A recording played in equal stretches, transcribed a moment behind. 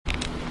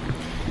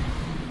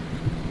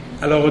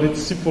Alors, on est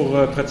ici pour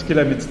pratiquer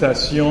la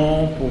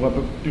méditation pour à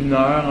peu près 1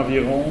 heure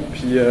environ,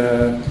 puis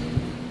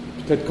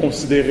peut-être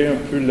considérer un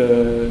peu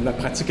la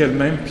pratique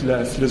elle-même, puis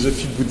la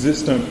philosophie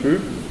bouddhiste un peu.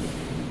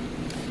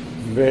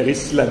 Vous verrez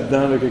si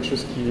là-dedans, il y a quelque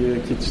chose qui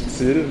est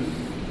utile.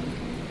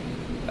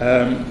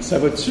 Ça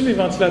va-tu, les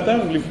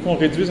ventilateurs? Voulez-vous qu'on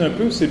réduise un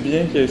peu ou c'est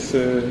bien qu'il y ait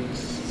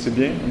C'est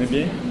bien? On est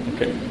bien?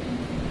 OK.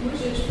 Moi,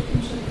 je trouve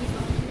que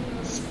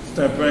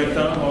c'est un peu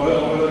intense. On va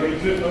le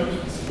réduire un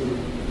petit peu.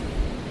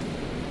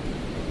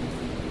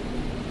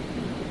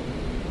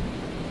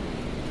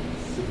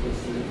 C'est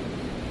possible.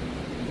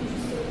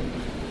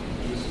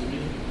 Je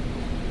suis.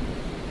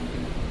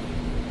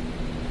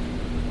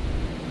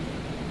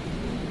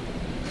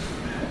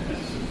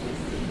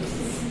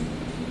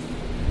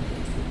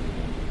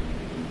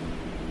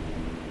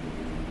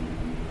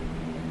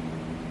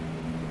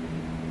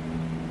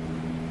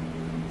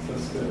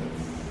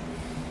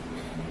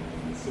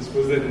 C'est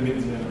supposé être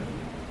médian.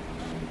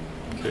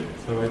 OK,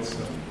 ça va être ça.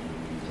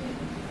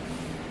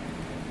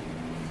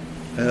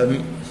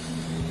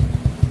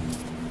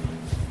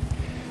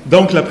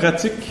 Donc, la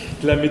pratique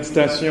de la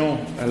méditation.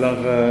 Alors,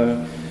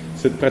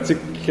 cette pratique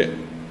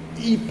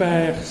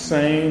hyper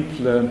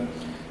simple.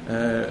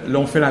 Là,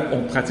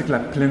 on pratique la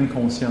pleine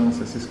conscience.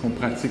 C'est ce qu'on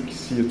pratique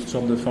ici. Il y a toutes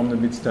sortes de formes de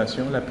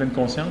méditation. La pleine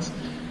conscience,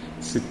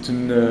 c'est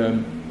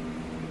une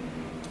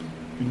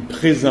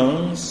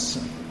présence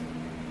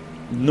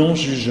non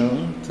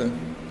jugeante,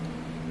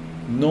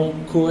 non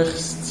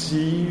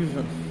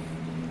coercitive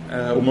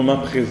au moment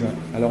présent.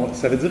 Alors,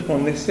 ça veut dire qu'on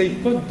n'essaye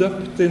pas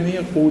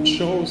d'obtenir autre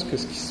chose que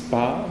ce qui se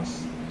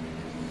passe,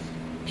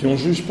 puis on ne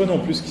juge pas non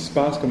plus ce qui se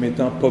passe comme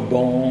étant pas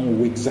bon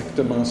ou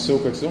exactement ça ou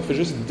quoi que ce soit. On fait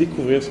juste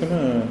découvrir.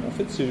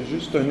 C'est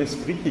juste un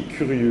esprit qui est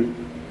curieux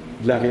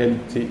de la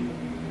réalité.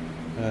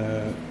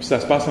 Puis ça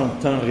se passe en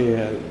temps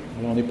réel.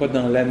 Alors, on n'est pas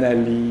dans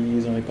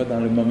l'analyse, on n'est pas dans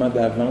le moment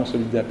d'avant ou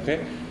celui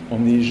d'après.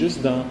 On est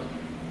juste dans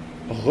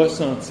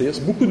ressentir.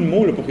 C'est beaucoup de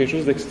mots là, pour quelque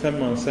chose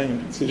d'extrêmement simple.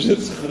 C'est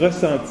juste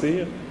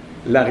ressentir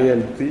la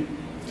réalité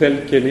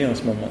telle qu'elle est en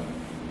ce moment.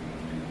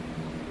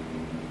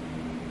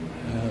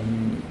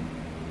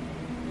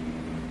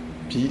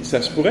 Puis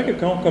ça se pourrait que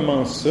quand on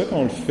commence ça,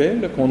 qu'on le fait,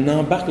 là, qu'on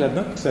embarque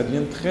là-dedans, que ça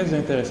devienne très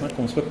intéressant,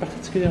 qu'on soit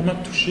particulièrement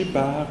touché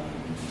par,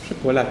 je sais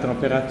pas, la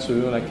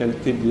température, la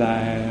qualité de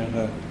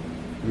l'air,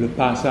 le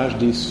passage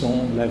des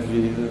sons de la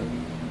ville,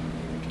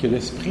 puis que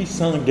l'esprit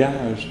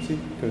s'engage, tu sais,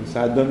 que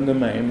ça donne de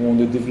même, où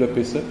on a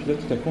développé ça, puis là,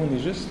 tout à coup, on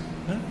est juste,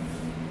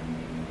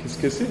 qu'est-ce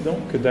que c'est donc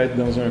que d'être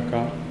dans un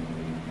corps?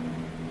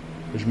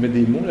 Je mets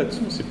des mots là-dessus,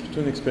 mais c'est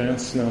plutôt une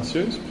expérience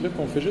silencieuse, puis là,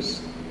 qu'on fait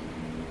juste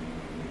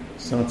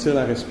sentir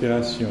la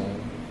respiration,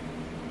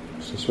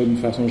 que ce soit d'une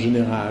façon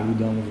générale ou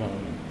dans le ventre,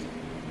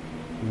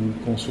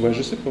 ou qu'on soit,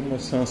 je sais pas moi,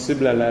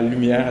 sensible à la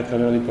lumière à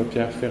travers les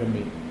paupières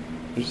fermées.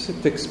 Juste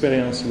cette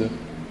expérience-là.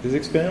 Des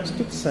expériences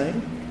toutes simples,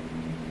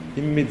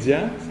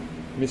 immédiates,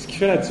 mais ce qui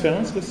fait la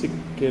différence, là, c'est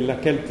que la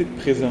qualité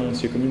de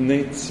présence, il y a comme une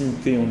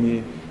intimité, on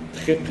est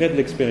très près de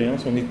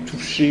l'expérience, on est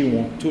touché ou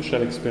on touche à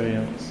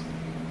l'expérience.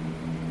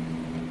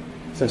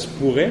 Ça se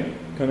pourrait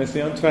qu'en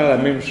essayant de faire la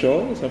même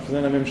chose, en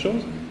faisant la même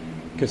chose,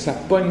 que ça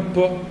pogne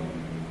pas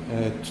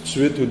tout de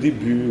suite au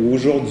début,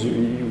 aujourd'hui,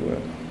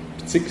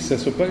 puis tu sais, que ça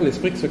soit pas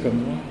l'esprit qui soit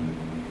comme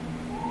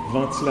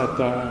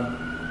ventilateur,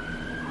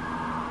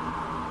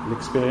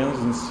 l'expérience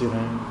d'une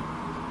sirène.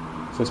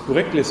 Ça se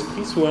pourrait que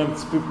l'esprit soit un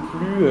petit peu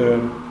plus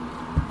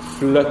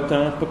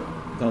flottant, pas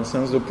dans le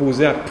sens de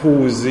poser à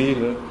poser,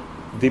 là,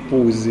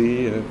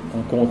 déposer,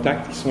 en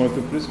contact, qui soit un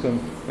peu plus comme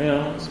 « Mais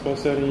non, il se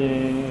passe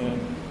rien,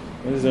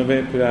 les ont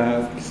bien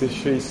plate, qui s'est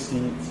fait ici,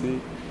 tu sais.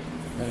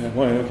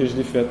 Ouais, là, que je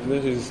l'ai faite, là,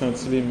 j'ai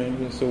senti les mêmes,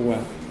 là, so what? »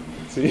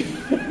 Tu sais,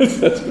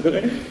 ça se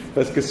pourrait.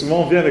 Parce que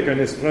souvent, on vient avec un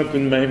esprit un peu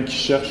de même qui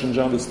cherche une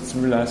genre de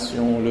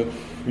stimulation, là,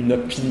 une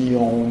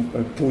opinion,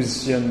 un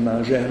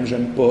positionnement.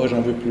 J'aime pas,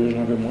 j'en veux plus,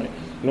 j'en veux moins.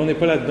 Là, on n'est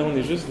pas là-dedans, on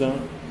est juste dans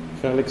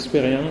faire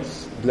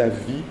l'expérience de la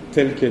vie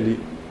telle qu'elle est.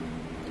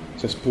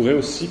 Ça se pourrait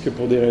aussi que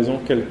pour des raisons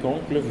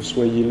quelconques, là, vous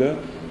soyez là,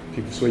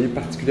 puis que vous soyez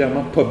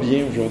particulièrement pas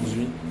bien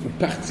aujourd'hui, ou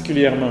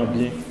particulièrement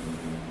bien.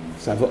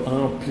 Ça va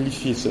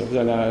amplifier ça.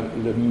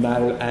 Le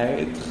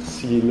mal-être,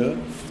 s'il est là,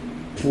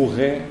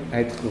 pourrait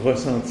être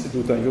ressenti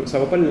d'autant. Ça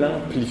ne va pas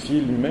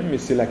l'amplifier lui-même, mais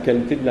c'est la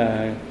qualité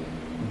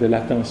de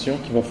l'attention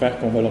qui va faire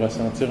qu'on va le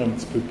ressentir un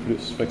petit peu plus.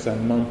 Ça fait que ça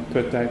demande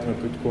peut-être un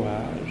peu de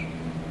courage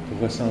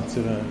pour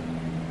ressentir un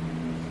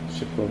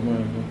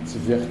petit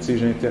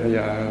vertige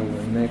intérieur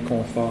ou un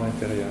inconfort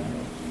intérieur.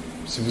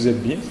 Puis si vous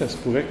êtes bien, ça se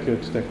pourrait que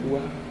tout à coup,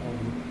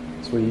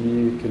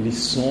 que les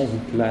sons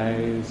vous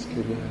plaisent,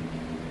 que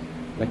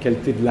la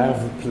qualité de l'air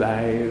vous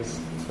plaise.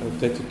 Ça va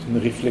peut-être être une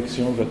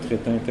réflexion de votre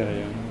état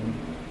intérieur.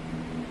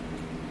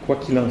 Quoi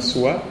qu'il en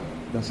soit,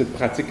 dans cette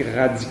pratique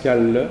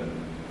radicale-là,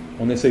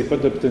 on n'essaye pas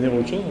d'obtenir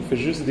autre chose, on fait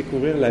juste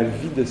découvrir la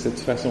vie de cette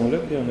façon-là,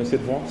 puis on essaie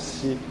de voir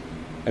si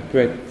elle peut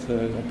être,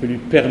 on peut lui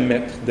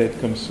permettre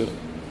d'être comme ça,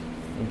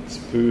 un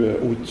petit peu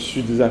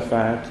au-dessus des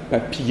affaires, qui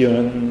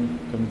papillonnent,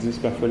 comme disent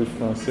parfois les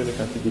Français là,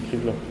 quand ils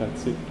décrivent leur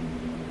pratique,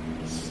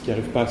 qui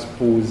n'arrivent pas à se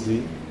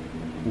poser,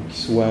 ou qui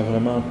soient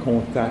vraiment en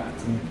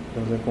contact,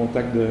 dans un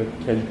contact de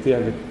qualité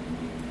avec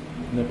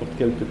n'importe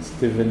quel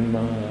petit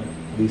événement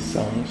des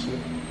sens, là.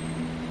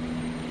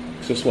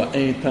 Que ce soit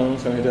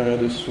intense à l'intérieur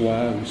de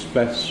soi, ou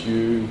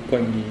spacieux, ou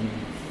pogné.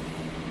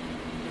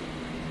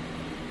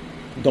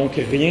 Donc,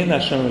 rien n'a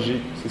changé.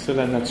 C'est ça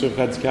la nature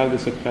radicale de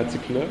cette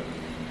pratique-là.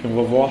 Puis on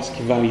va voir ce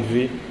qui va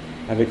arriver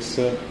avec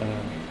ça,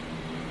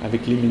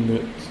 avec les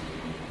minutes.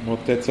 On va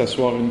peut-être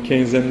s'asseoir une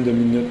quinzaine de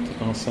minutes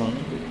ensemble.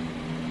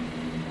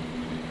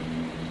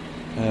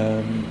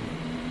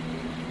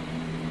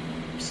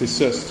 C'est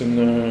ça, c'est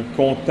un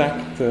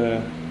contact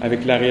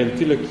avec la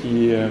réalité là,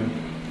 qui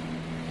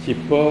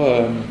est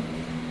pas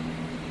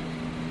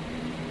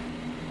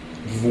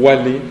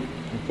voilé,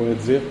 on pourrait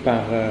dire,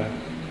 par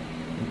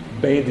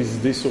bien des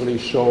idées sur les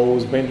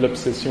choses, bien de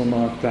l'obsession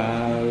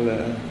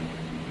mentale,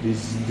 des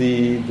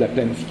idées, de la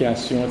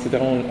planification,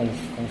 etc.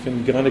 On fait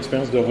une grande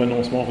expérience de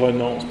renoncement. On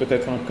renonce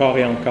peut-être encore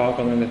et encore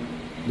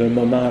d'un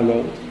moment à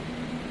l'autre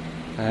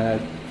à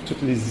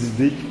toutes les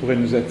idées qui pourraient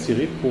nous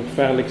attirer pour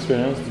faire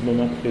l'expérience du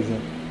moment présent.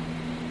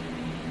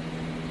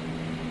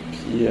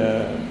 Puis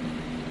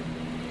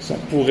ça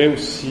pourrait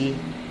aussi,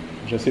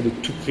 j'essaie de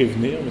tout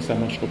prévenir, mais ça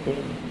ne marchera pas,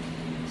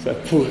 ça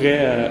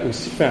pourrait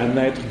aussi faire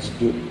naître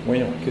du doute.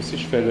 Voyons, qu'est-ce que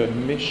je fais là?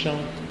 Méchante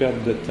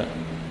perte de temps.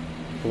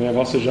 Il pourrait y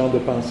avoir ce genre de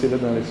pensée-là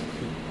dans l'esprit.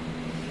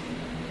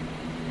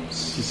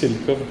 Si c'est le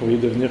cas, vous pourriez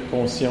devenir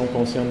conscient ou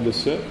consciente de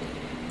ça.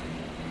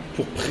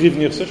 Pour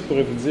prévenir ça, je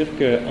pourrais vous dire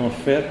qu'en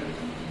fait,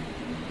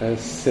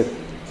 cette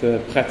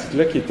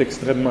pratique-là, qui est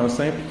extrêmement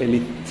simple, elle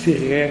est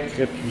très,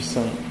 très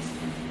puissante.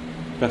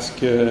 Parce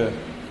que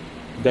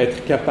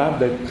d'être capable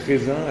d'être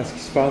présent à ce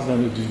qui se passe dans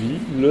notre vie,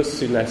 là,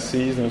 c'est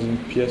l'assise dans une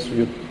pièce où il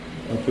y a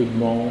un peu de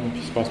monde,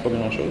 puis il ne se passe pas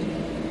grand-chose.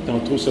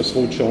 Tantôt, ce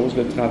sera autre chose,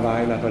 le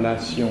travail, la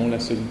relation, la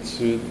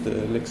solitude,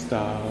 l'extase,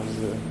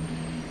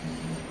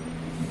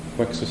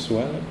 quoi que ce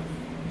soit.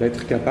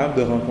 D'être capable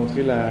de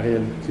rencontrer la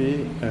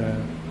réalité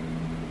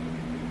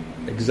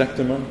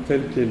exactement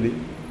telle qu'elle est,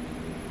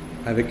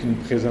 avec une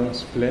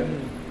présence pleine.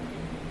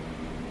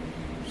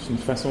 C'est une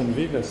façon de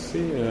vivre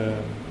assez...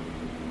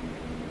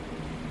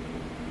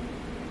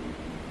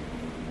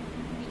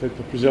 peut-être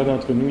pour plusieurs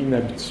d'entre nous,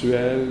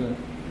 inhabituelle,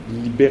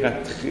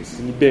 libératrice,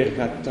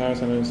 libérateur,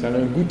 ça a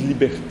un goût de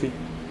liberté.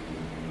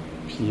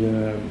 Puis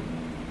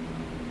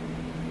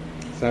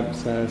ça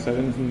a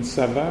une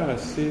saveur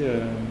assez...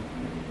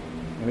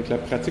 avec la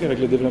pratique, avec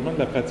le développement de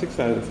la pratique,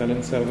 ça a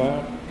une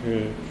saveur que... je ne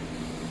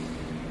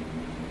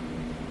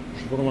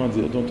sais pas comment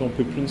dire, dont on ne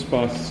peut plus se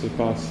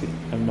passer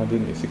à un moment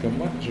donné. C'est comme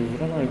moi, j'ai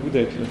vraiment le goût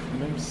d'être là,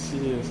 même si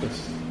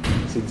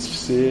c'est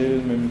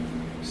difficile, même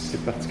si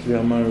c'est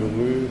particulièrement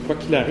heureux. Quoi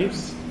qu'il arrive,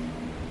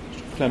 je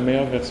trouve que la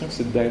meilleure version,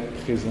 c'est d'être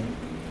présent.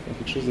 Il y a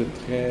quelque chose de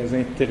très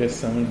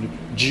intéressant,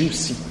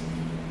 juicy,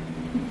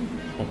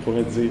 on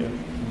pourrait dire,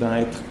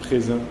 d'être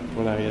présent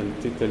pour la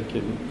réalité telle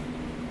qu'elle est.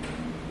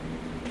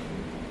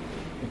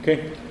 OK.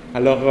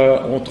 Alors,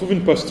 on trouve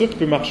une posture qui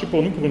peut marcher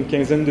pour nous pour une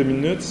quinzaine de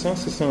minutes sans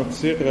se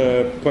sentir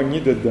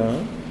pogné dedans.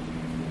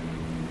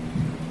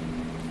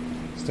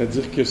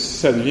 C'est-à-dire que si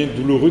ça devient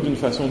douloureux d'une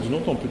façon ou d'une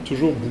autre, on peut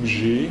toujours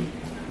bouger.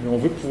 Mais on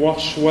veut pouvoir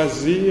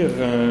choisir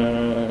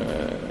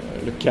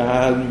le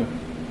calme,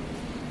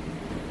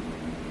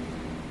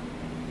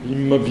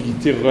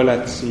 l'immobilité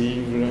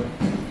relative, là.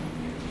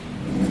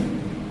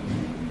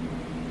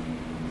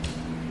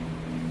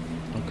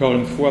 Encore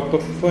une fois, pas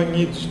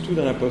pogné du tout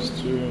dans la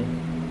posture.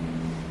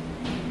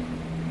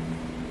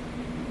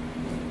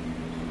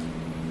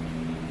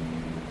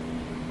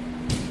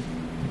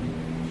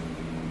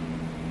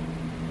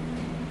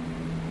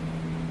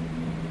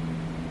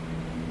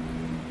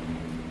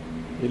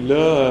 Et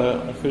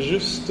là, on fait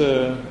juste...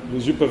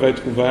 les yeux peuvent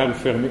être ouverts ou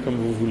fermés comme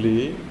vous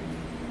voulez.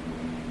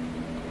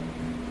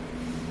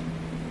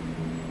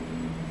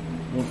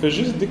 On fait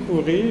juste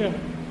découvrir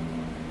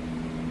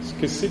ce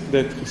que c'est que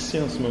d'être ici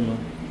en ce moment.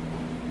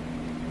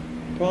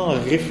 Pas en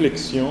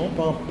réflexion,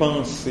 pas en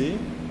pensée,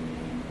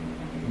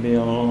 mais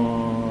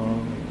en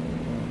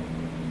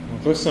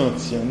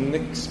ressenti, en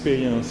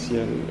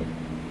expérientiel.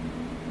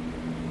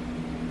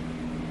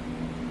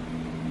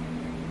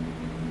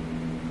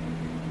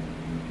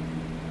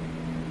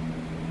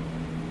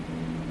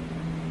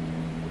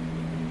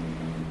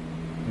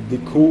 On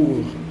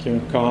découvre qu'il y a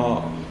un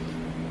corps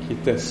qui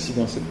est assis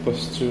dans cette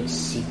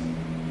posture-ci.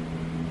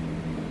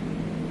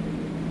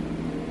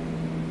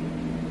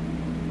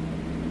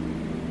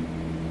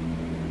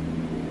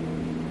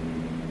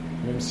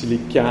 Même s'il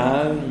est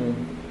calme,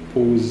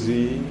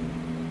 posé,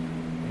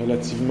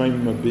 relativement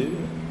immobile,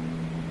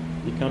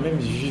 il est quand même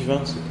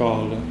vivant, ce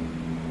corps-là.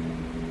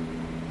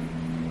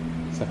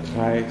 Ça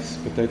presse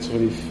peut-être sur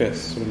les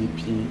fesses, sur les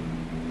pieds.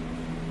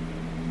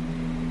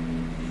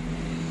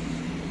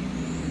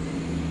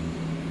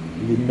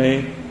 Les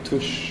mains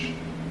touchent.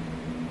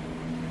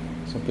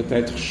 Sont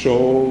peut-être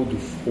chaudes ou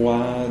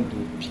froides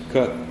ou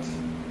picotent.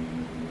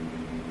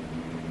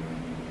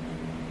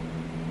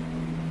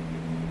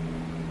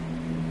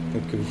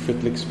 Peut-être que vous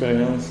faites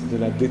l'expérience de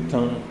la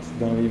détente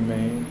dans les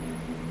mains,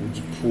 ou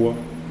du poids,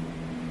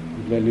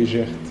 ou de la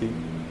légèreté.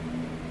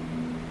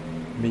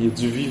 Mais il y a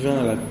du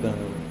vivant là-dedans.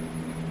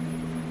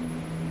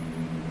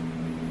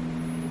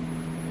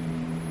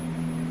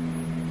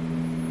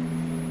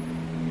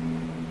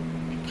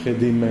 Près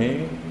des mains,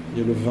 il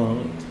y a le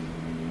ventre,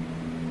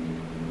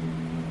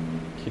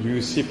 qui lui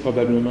aussi est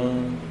probablement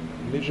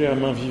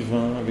légèrement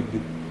vivant, avec des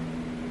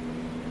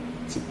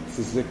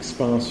petites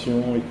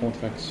expansions et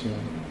contractions.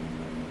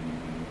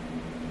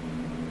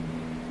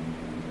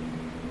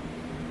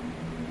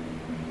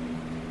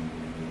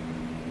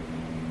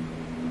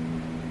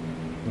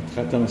 Notre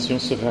attention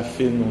se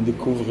raffine, on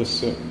découvre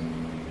ça.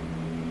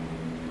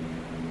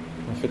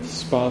 En fait, il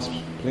se passe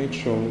plein de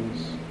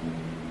choses,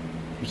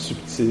 plus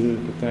subtiles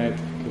peut-être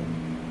que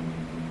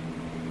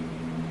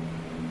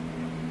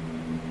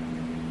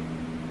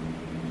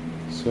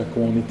ce à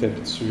quoi on est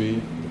habitué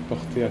de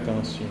porter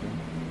attention.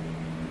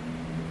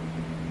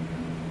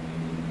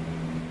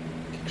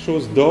 Quelque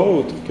chose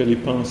d'autre que les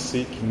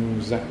pensées qui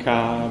nous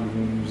accablent,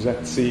 nous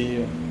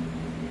attirent,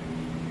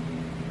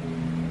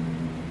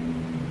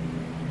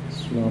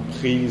 sous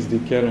l'emprise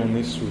desquelles on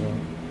est souvent.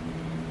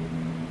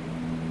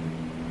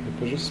 Il n'y a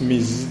pas juste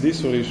mes idées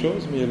sur les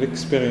choses, mais il y a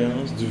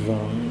l'expérience du ventre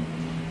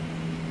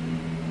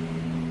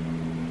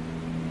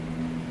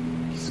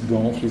qui se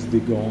gonfle et se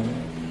dégonfle.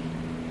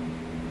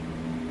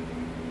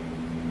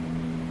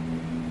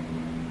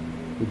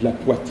 Ou de la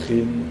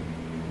poitrine,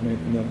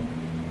 maintenant.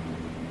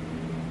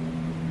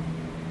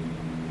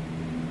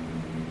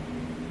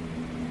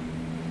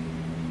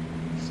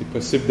 C'est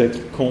possible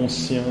d'être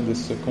conscient de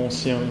ça,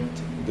 consciente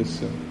de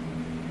ça.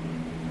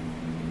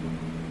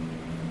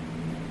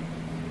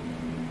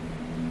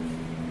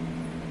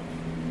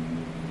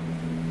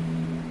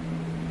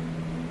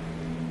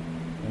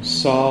 On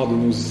sort de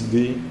nos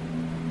idées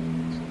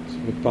sur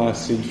le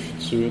passé, le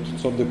futur, toutes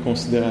sortes de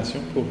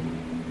considérations pour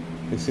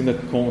laisser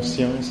notre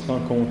conscience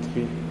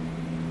rencontrer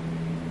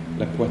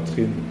la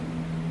poitrine,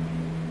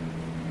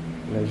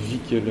 la vie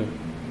qu'il y a là.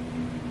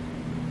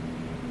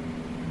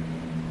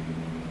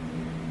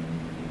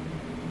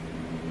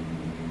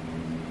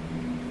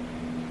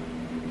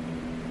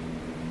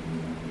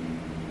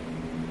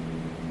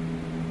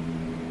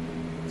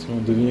 Si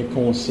on devient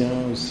conscient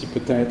aussi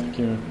peut-être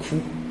qu'il y a un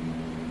coup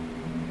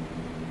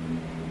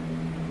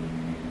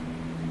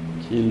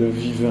qui est là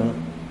vivant,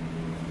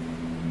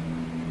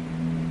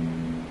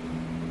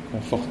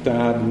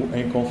 confortable ou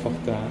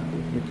inconfortable,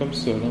 mais comme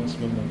ça là en ce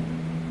moment,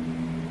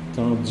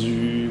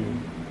 tendu,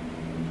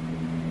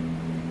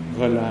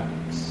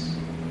 relax.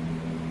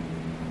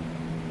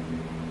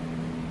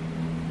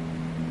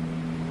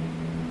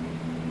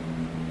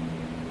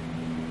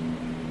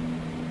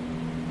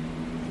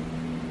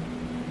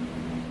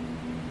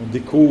 On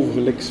découvre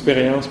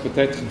l'expérience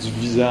peut-être du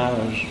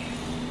visage,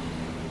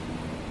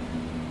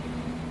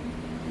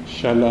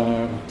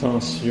 chaleur,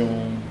 tension,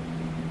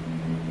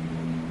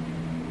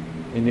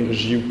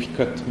 énergie ou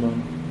picotement.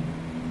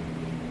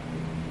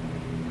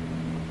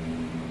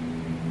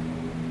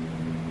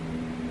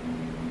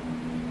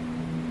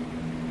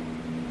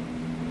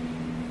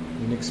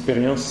 Une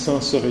expérience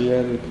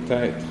sensorielle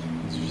peut-être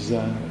du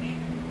visage.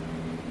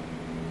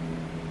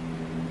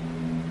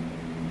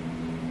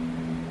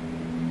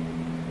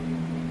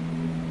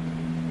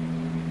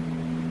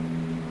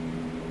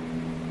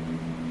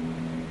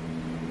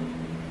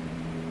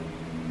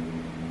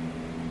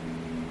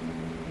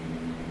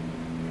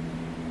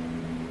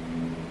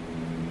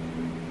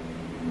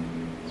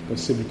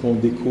 Possible qu'on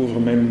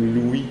découvre même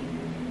l'ouïe,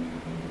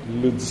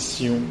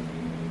 l'audition,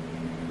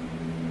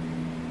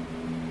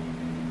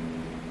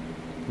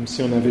 comme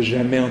si on n'avait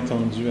jamais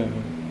entendu avant.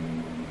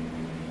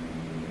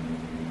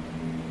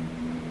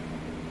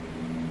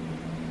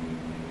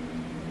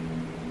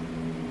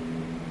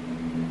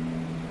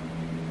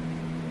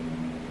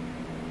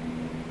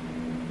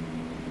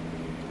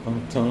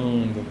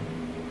 Entendre,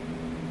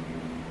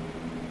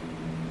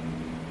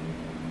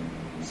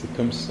 c'est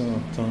comme ça,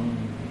 entendre.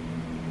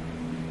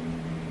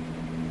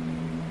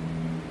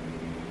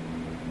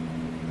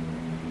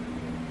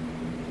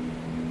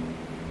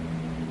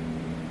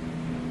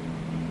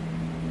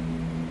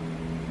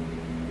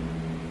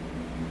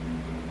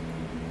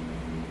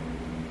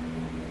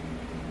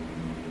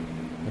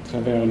 À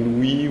travers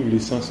l'ouïe ou les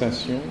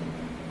sensations,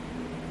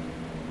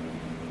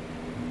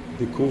 on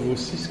découvre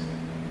aussi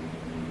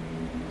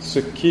ce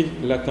qu'est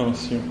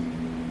l'attention,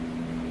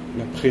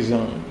 la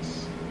présence.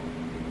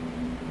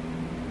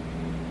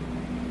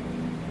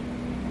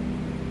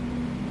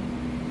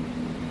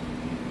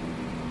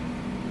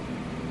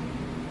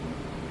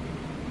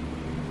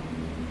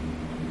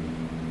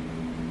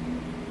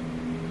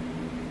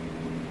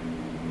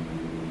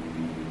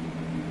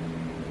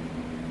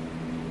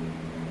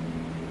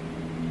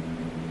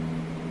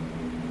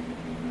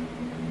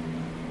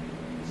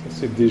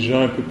 C'est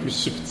déjà un peu plus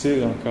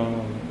subtil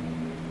encore.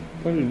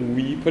 Pas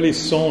l'ouïe, pas les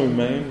sons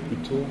eux-mêmes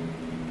plutôt,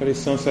 pas les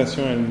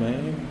sensations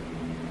elles-mêmes.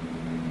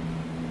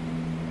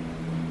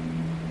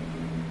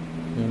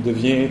 Mais on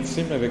devient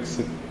intime avec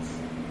cette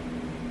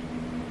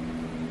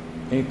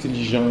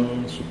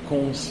intelligence ou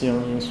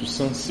conscience ou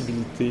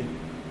sensibilité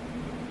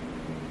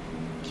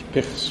qui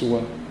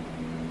perçoit,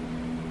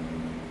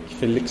 qui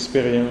fait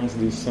l'expérience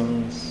des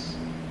sens,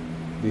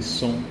 des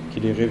sons, qui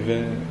les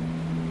révèle.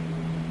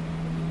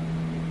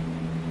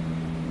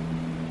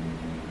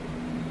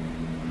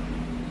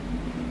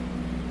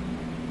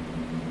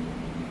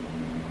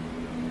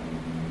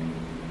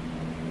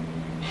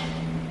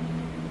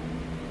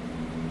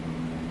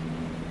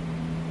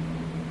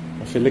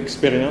 On fait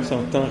l'expérience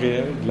en temps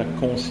réel de la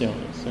conscience.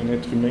 Un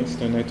être humain,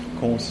 c'est un être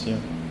conscient.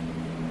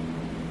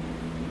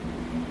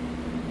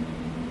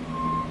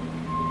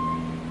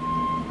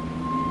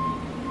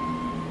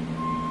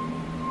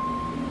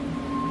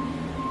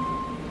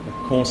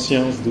 La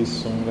conscience des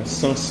sons, la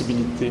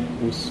sensibilité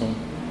aux sons.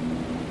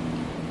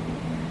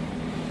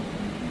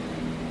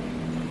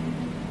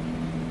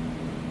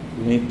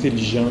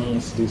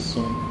 L'intelligence des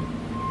sons.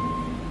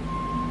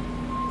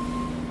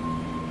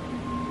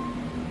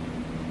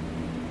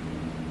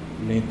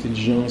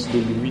 L'intelligence de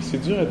lui, c'est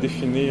dur à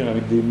définir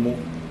avec des mots.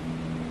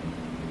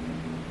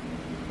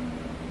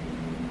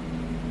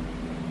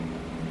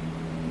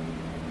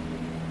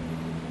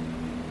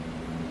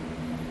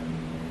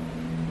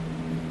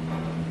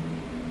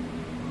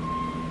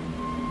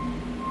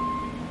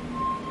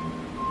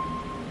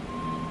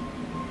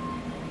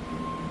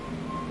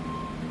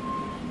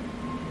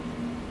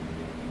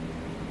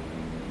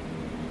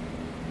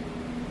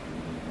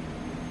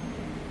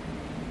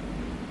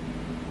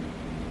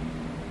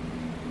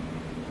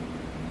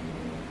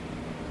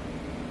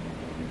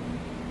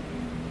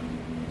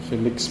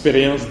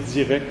 L'expérience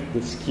directe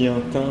de ce qui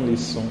entend les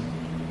sons,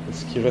 de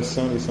ce qui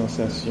ressent les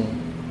sensations,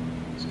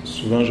 ce que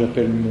souvent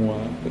j'appelle moi,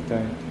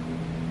 peut-être.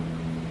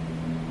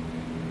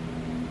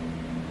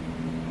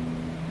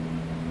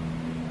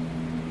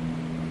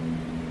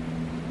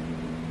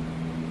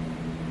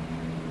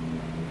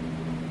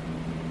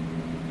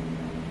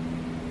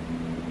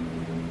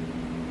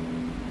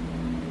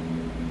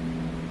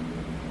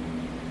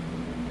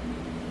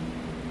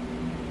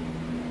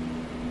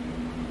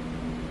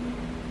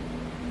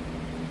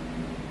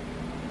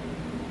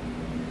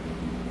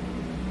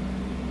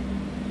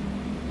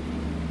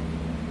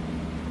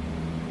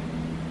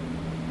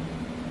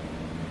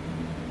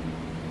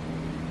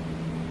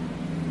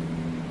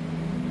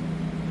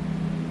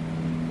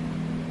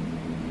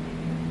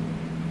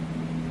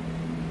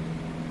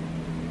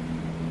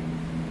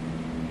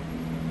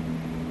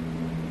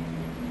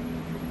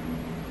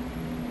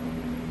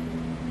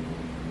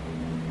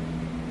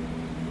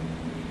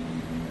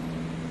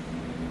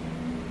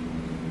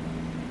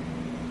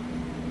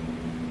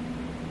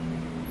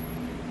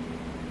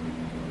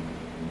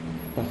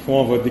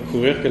 Parfois, on va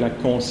découvrir que la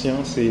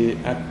conscience est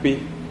happée,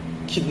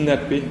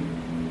 kidnappée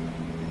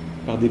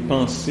par des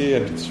pensées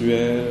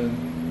habituelles,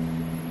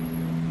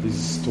 des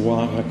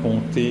histoires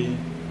racontées.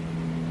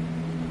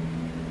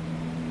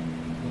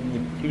 On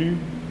n'est plus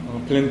en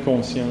pleine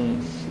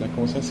conscience. La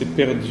conscience est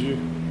perdue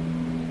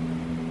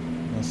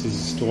dans ces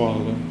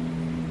histoires-là.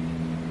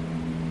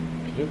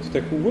 Puis là, tout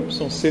à coup,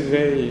 oups, on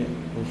s'éveille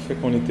au fait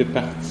qu'on était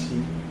parti.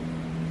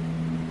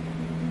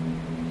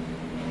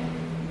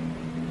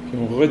 Puis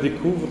on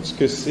redécouvre ce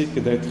que c'est que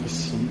d'être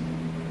ici.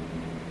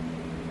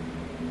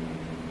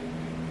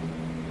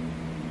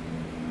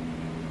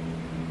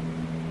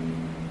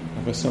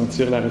 À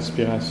ressentir la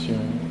respiration,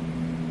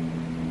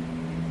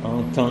 à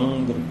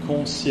entendre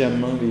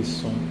consciemment les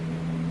sons.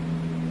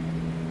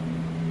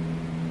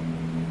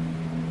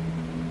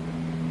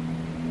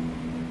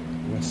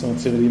 Ou à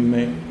sentir les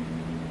mains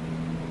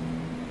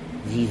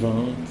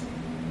vivantes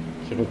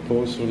qui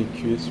reposent sur les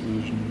cuisses ou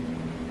les genoux.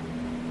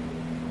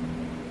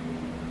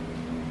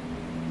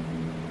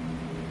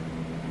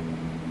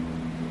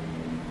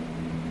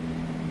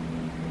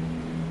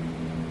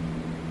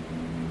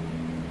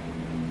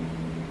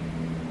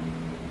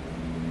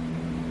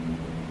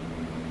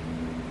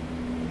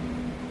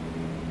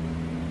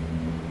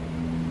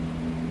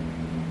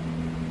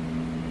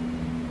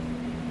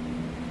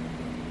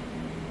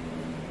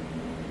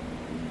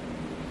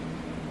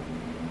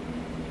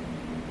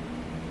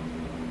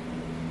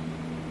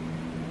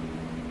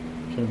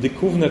 On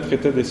découvre notre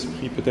état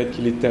d'esprit, peut-être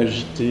qu'il est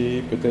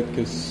agité, peut-être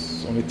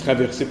qu'on est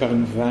traversé par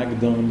une vague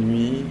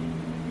d'ennui,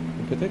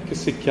 peut-être que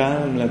c'est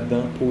calme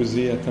là-dedans,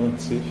 posé,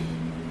 attentif.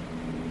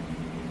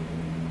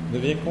 On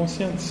devient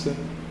conscient de ça.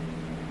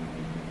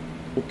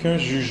 Aucun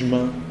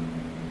jugement.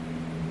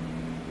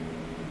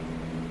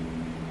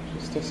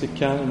 Juste assez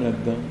calme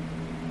là-dedans,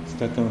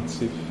 c'est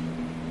attentif,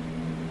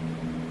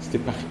 c'est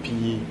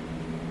éparpillé,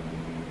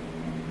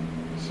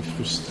 c'est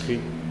frustré.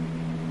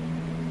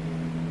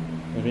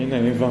 Rien à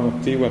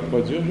inventer ou à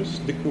produire,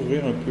 juste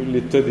découvrir un peu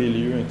l'état des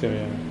lieux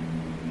intérieurs.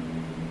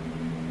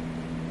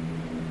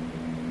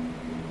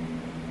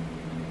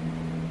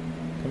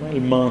 Comment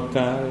le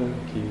mental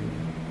qui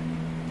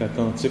est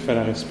attentif à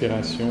la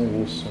respiration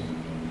ou au son,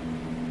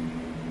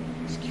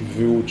 est-ce qu'il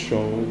veut autre chose?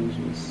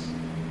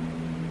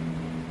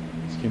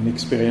 Est-ce qu'il y a une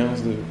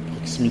expérience de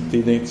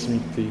proximité,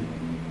 d'intimité?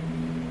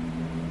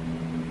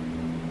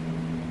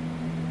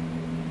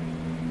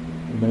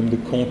 Ou même de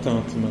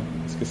contentement?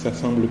 Est-ce que ça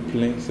semble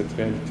plein, cette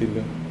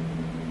réalité-là,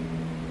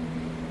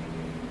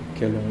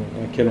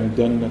 à laquelle on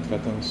donne notre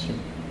attention?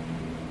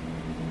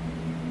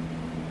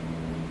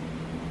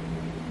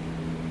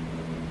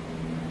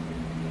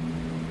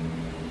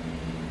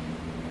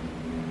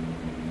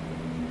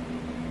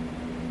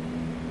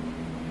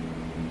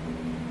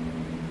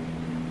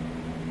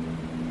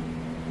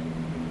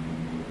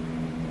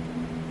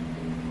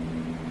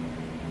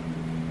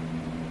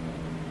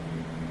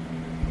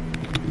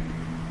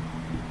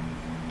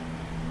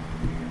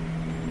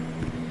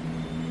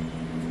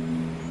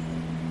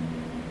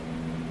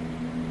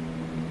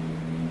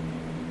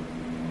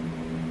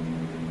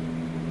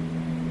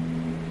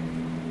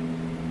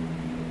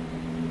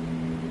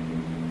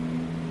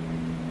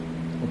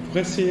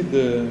 pourrait essayer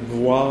de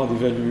voir,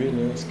 d'évaluer,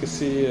 là, est-ce que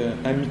c'est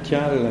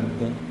amical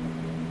là-dedans?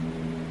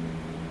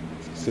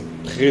 Est-ce que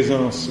cette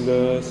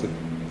présence-là, cette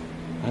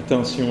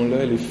attention-là,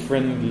 elle est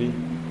friendly,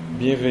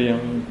 bienveillante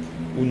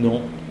ou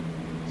non?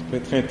 Ça peut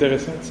être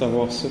intéressant de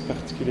savoir ça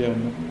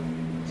particulièrement.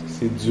 Est-ce que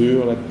c'est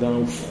dur là-dedans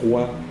ou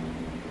froid?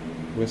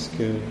 Ou est-ce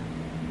que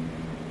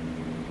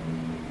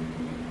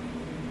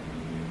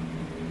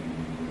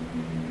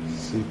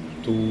c'est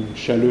plutôt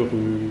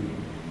chaleureux,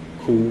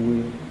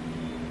 cool,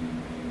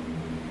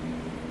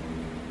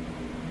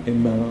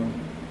 aimant,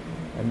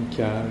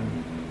 amical?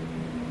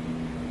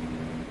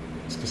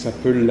 Est-ce que ça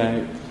peut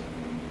l'être?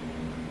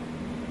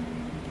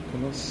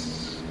 Comment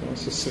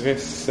ce serait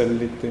si ça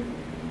l'était?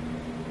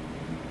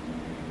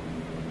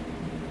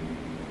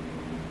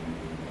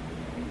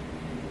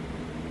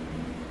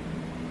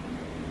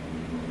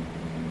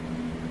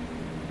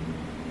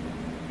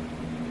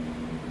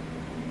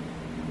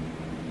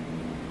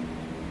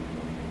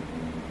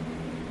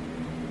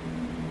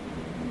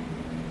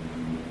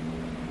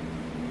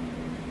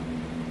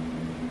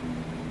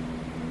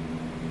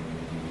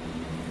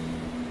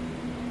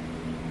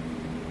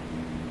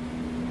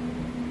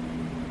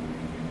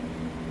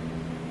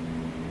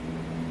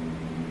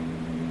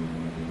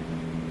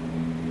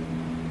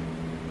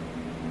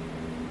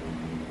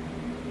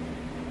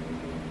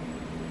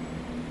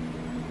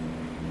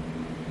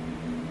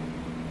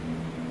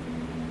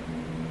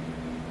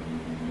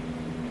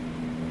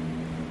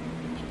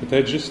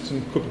 Peut-être juste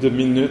une couple de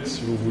minutes,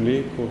 si vous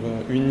voulez, pour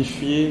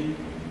unifier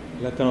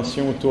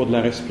l'attention autour de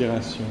la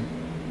respiration.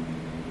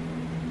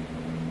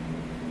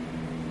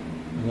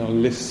 Alors,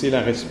 laissez la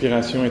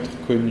respiration être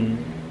connue,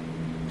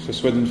 que ce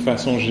soit d'une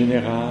façon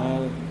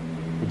générale,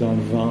 ou dans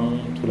le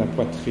ventre, ou la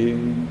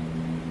poitrine,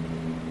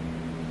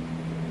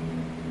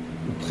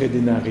 ou près des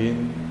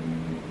narines.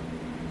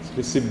 Se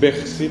laisser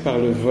bercer par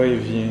le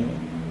va-et-vient,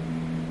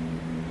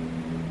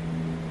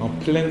 en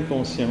pleine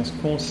conscience,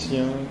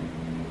 conscient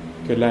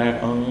que l'air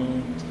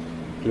entre,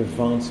 que le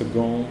ventre se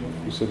gonfle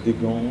ou se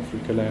dégonfle,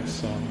 que l'air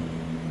sort.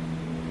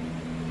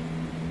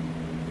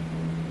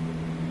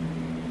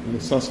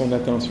 Laissant son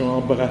attention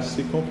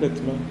embrasser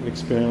complètement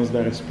l'expérience de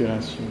la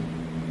respiration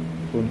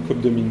pour une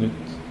couple de minutes.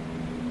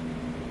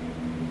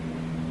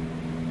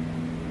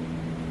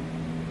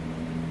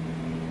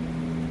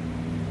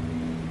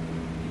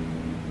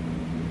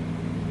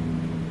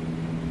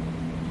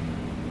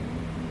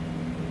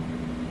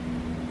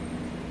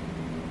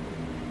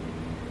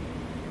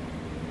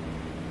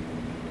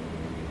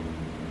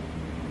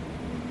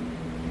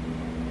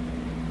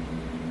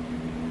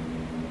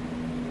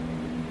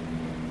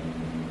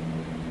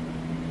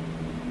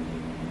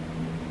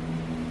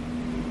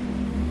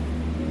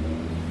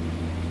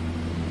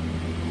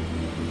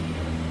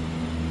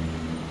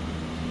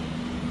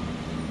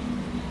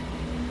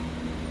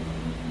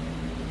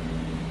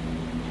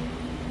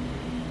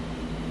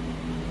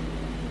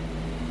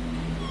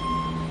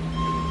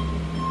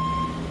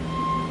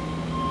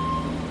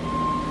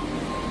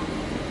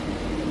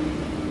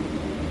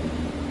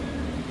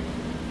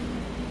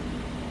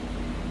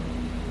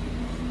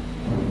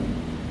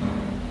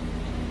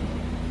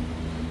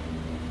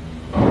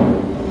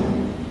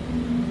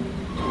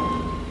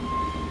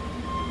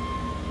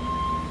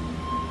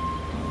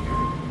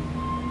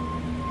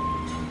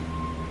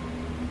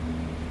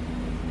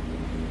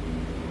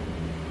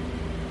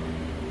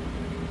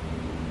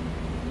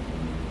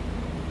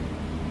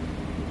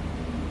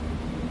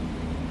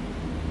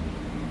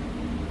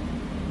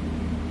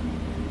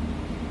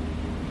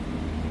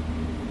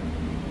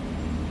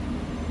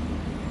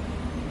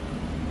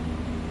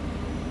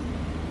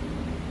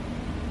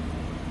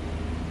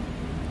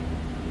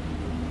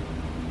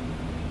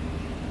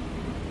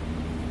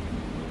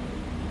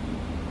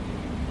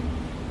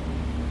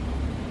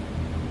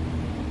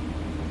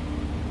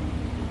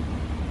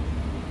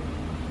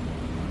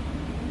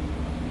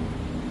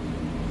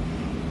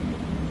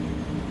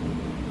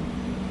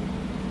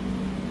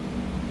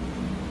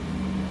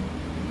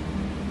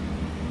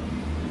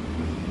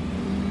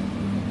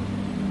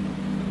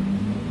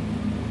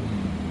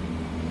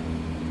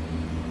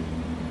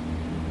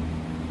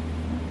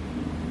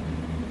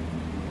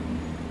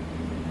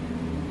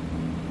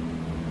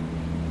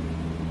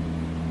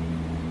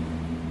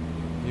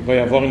 Il va y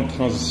avoir une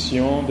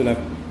transition de la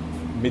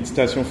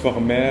méditation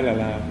formelle à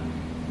la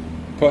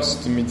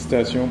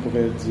post-méditation, on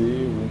pourrait le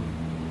dire,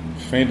 ou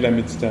fin de la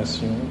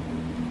méditation,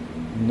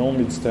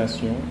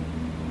 non-méditation.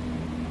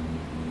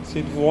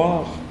 Essayez de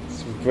voir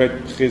si vous pouvez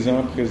être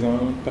présent,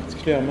 présente,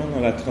 particulièrement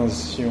dans la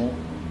transition,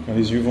 quand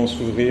les yeux vont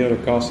s'ouvrir, le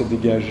corps se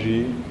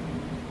dégager,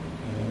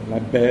 la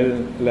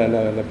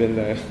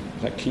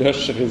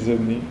cloche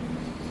résonner.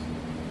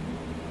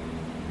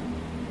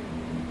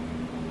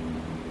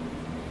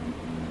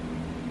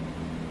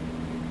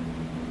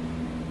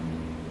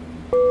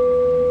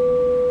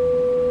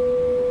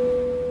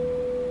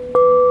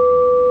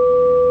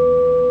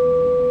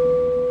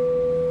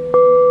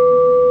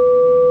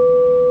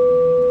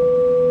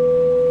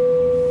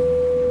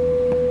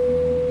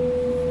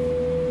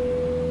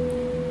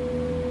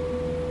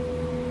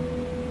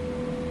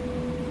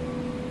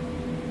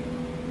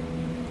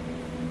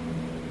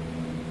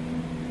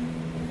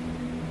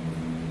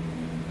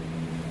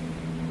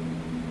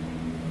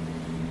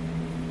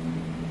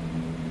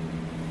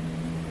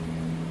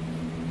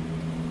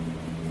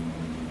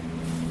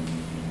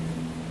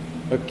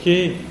 OK.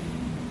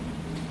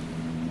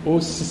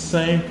 Aussi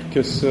simple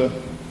que ça.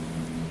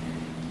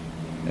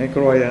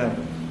 Incroyable.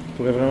 Tu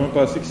pourrais vraiment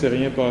penser qu'il ne s'est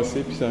rien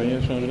passé puis ça n'a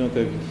rien changé dans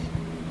ta vie.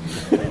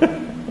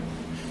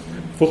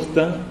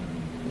 Pourtant,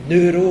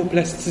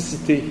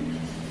 neuroplasticité.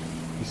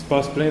 Il se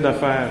passe plein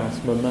d'affaires en ce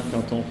moment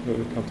quand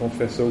on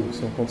fait ça, ou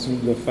si on continue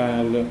de le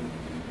faire là,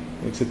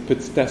 avec ce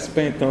petit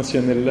aspect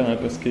intentionnel-là, hein,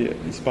 parce qu'il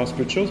se passe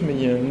peu de choses, mais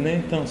il y a une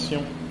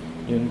intention,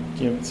 il y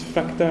a un petit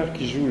facteur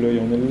qui joue là, et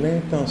on a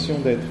l'intention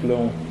d'être là,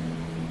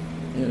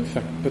 il y a un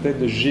facteur peut-être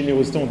de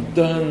générosité, on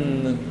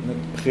donne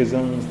notre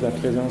présence, de la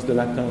présence, de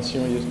l'attention.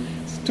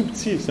 C'est tout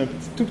petit, c'est un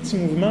tout petit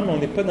mouvement, mais on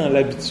n'est pas dans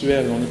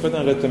l'habituel, on n'est pas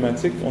dans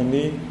l'automatique, on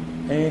est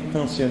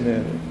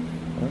intentionnel.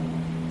 Hein?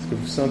 Est-ce que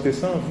vous sentez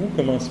ça en vous,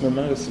 comme en ce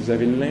moment, là, si vous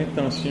avez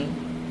l'intention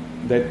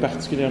d'être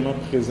particulièrement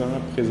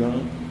présente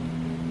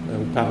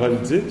aux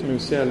paroles dites, mais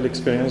aussi à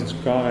l'expérience du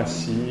corps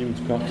assis ou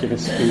du corps qui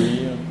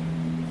respire.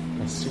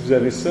 Alors, si vous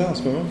avez ça en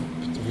ce moment,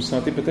 vous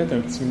sentez peut-être un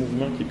petit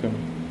mouvement qui est comme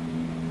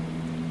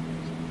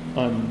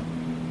on.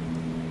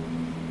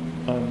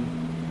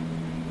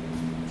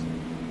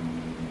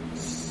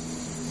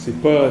 C'est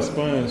pas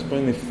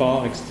un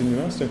effort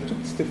exténuant, c'est un tout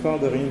petit effort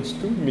de rien du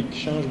tout, mais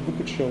qui change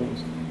beaucoup de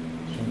choses.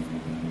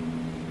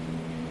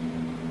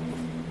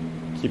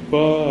 Qui n'est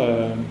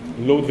pas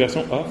l'autre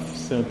version off,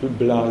 c'est un peu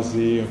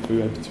blasé, un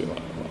peu habituel.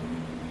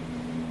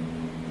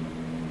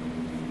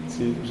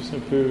 C'est juste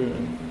un peu,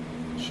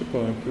 je sais pas,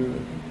 un peu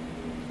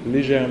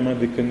légèrement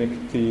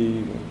déconnecté,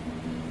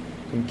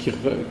 comme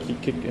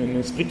un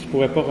esprit qui ne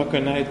pourrait pas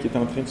reconnaître qu'il est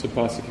en train de se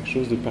passer quelque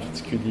chose de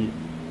particulier.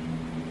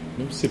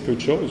 Même si c'est peu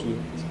de choses, là.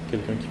 C'est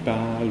quelqu'un qui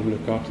parle ou le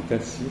corps qui est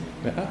assis,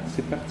 mais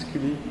c'est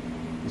particulier.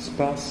 Il se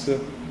passe ça.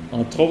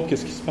 Entre autres,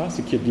 qu'est-ce qui se passe?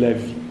 C'est qu'il y a de la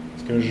vie.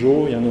 Parce qu'un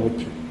jour, il n'y en aura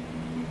plus.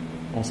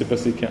 On ne sait pas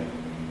c'est quand.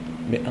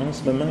 Mais en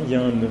ce moment, il y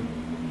en a.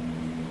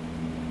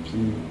 Puis,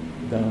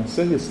 dans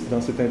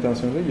cette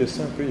intention-là, il y a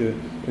ça un peu, il y a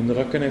une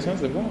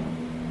reconnaissance de voir.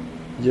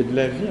 Il y a de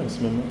la vie en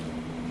ce moment.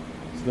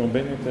 C'est donc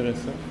bien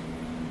intéressant.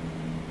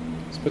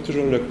 C'est pas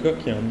toujours le cas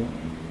qu'il y en a. Donc,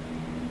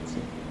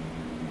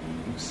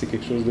 c'est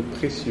quelque chose de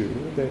précieux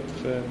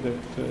d'être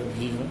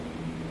vivant.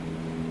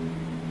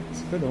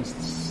 C'est quoi dans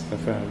cette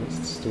affaire-là,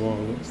 cette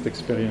histoire-là, cette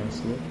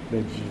expérience-là,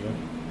 d'être vivant?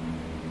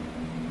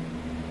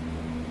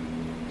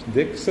 Puis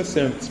dès que ça,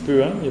 c'est un petit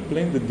peu il y a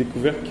plein de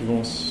découvertes qui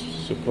vont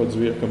se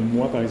produire. Comme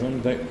moi, par exemple,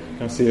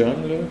 quand c'est là,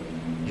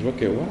 je vois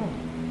que,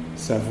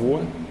 ça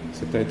voit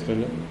cet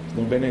être-là. C'est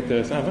donc bien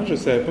intéressant. Avant, je ne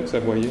savais pas que ça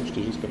voyait.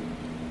 J'étais juste comme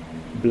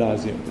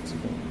blasé un peu.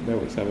 Ben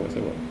oui, ça va.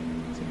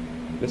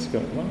 Là, c'est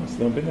comme, c'est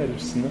donc bien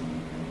hallucinant.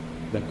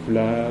 La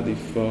couleur, des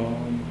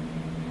formes.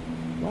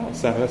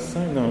 Ça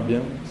ressent une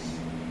ambiance.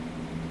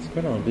 C'est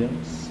quoi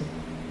l'ambiance?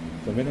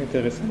 C'est bien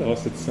intéressant d'avoir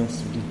cette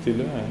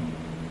sensibilité-là.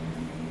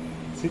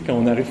 Tu sais, quand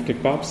on arrive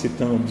quelque part, puis c'est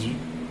tendu.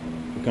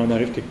 Ou quand on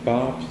arrive quelque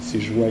part, puis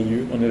c'est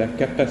joyeux. On a la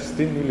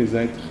capacité, nous, les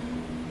êtres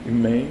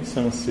humains,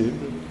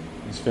 sensibles,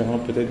 différents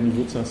peut-être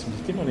niveaux de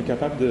sensibilité, mais on est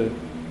capable de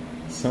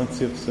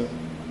sentir ça.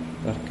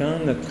 Alors,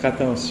 quand notre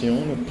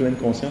attention, notre pleine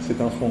conscience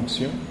est en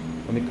fonction,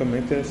 on est comme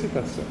intéressé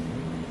par ça.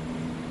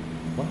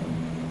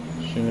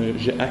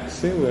 J'ai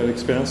accès à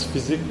l'expérience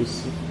physique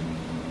aussi.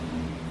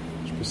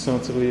 Je peux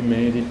sentir les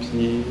mains, les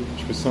pieds,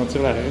 je peux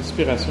sentir la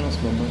respiration en ce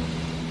moment.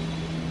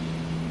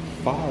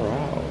 Far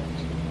out.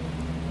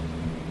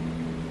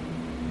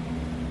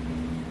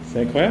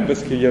 C'est incroyable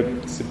parce qu'il n'y a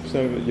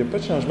pas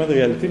de changement de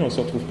réalité. Là, on ne se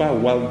retrouve pas à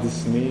Walt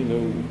Disney, là,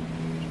 ou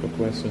je sais pas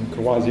quoi, c'est une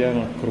croisière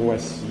en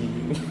Croatie.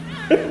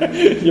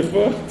 Il y a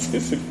pas,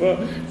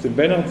 c'est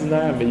bien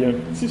ordinaire, mais il y a un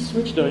petit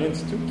switch de rien du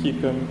tout qui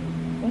est comme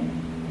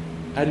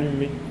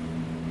allumé.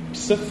 Puis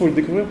ça, il faut le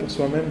découvrir pour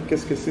soi-même.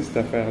 Qu'est-ce que c'est cette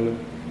affaire-là?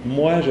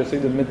 Moi, j'essaie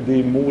de mettre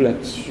des mots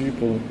là-dessus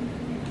pour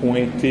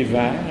pointer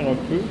vers un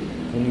peu,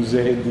 pour nous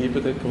aider,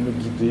 peut-être pour nous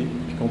guider,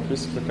 puis qu'on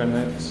puisse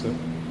reconnaître ça.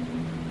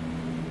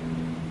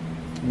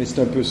 Mais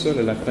c'est un peu ça,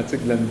 là, la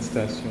pratique de la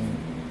méditation.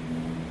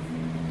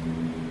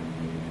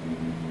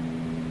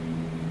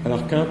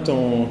 Alors, quand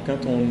on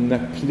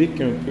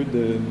applique un peu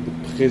de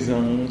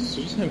présence,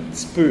 juste un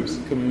petit peu,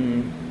 c'est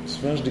comme,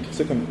 souvent je décris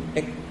ça comme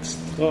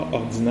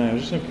extraordinaire,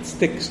 juste un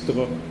petit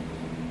extra.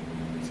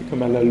 C'est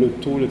comme à la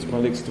loto, là, tu prends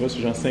l'extra, c'est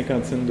genre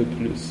 50 cents de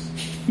plus.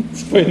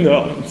 C'est pas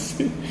énorme,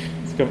 c'est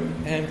comme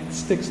un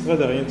petit extra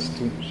de rien du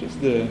tout, juste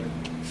un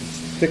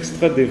petit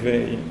extra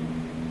d'éveil.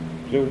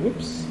 Puis là,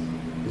 oups,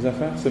 les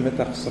affaires se mettent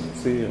à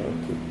ressortir un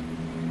peu.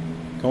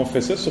 Quand on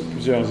fait ça sur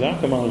plusieurs heures,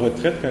 comme en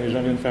retraite, quand les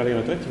gens viennent faire les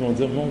retraites, ils vont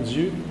dire, mon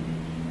Dieu,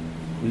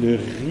 le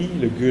riz,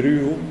 le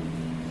gruau,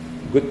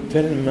 goûte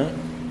tellement.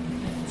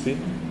 Tu sais,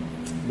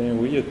 ben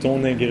oui, il y a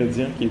ton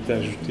ingrédient qui est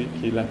ajouté,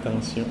 qui est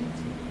l'attention.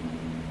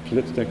 Puis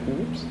là, tout à coup,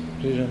 oups,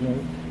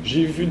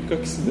 j'ai vu une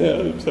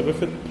coccinelle, puis ça m'a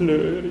fait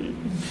pleurer.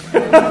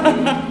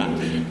 Là,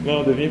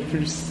 on devient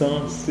plus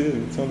sensible,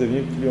 tu sais, on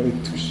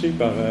est touché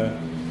par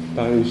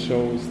les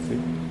choses, tu sais.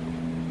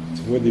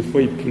 Tu vois, des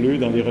fois, il pleut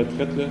dans les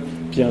retraites, là,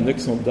 puis il y en a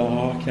qui sont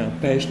dehors, qui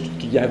empêchent,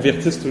 qui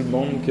avertissent tout le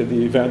monde qu'il y a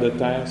des vers de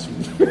terre.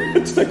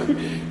 Tout à coup,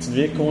 tu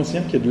deviens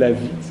conscient qu'il y a de la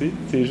vie, tu sais.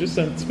 C'est juste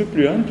un petit peu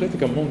plus humble, puis là, t'es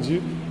comme, mon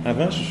Dieu,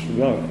 Avant, je suis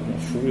là, on m'en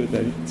fout de ta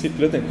vie. Tu sais,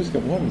 puis là, d'un coup, c'est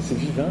comme, mais c'est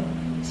vivant,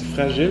 c'est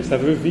fragile, ça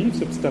veut vivre,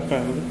 cette petite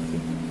affaire-là. Tu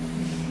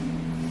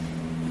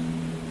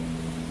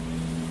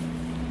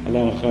sais.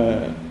 Alors,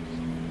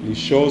 les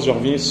choses, je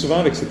reviens souvent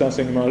avec cet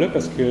enseignement-là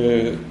parce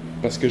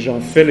que j'en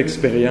fais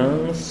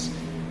l'expérience,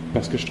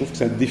 parce que je trouve que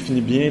ça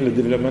définit bien le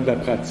développement de la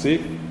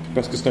pratique,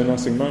 parce que c'est un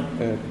enseignement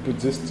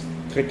bouddhiste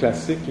très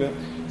classique, là.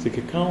 C'est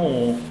que quand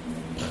on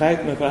prête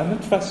à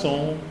notre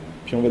façon,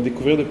 puis on va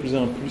découvrir de plus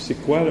en plus c'est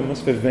quoi, là, moi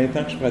ça fait 20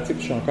 ans que je pratique,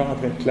 je suis encore en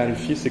train de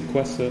clarifier c'est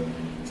quoi ça,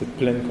 cette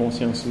pleine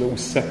conscience-là, ou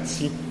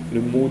sati,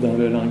 le mot dans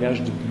le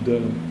langage du Bouddha,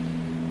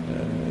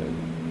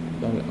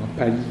 en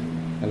pali.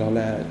 Alors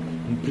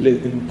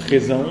une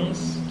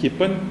présence qui n'est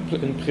pas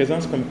une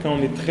présence comme quand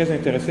on est très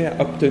intéressé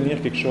à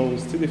obtenir quelque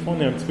chose. Tu sais, des fois,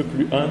 on est un petit peu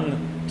plus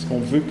parce qu'on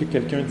veut que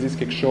quelqu'un dise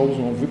quelque chose,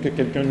 ou on veut que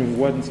quelqu'un nous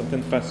voie d'une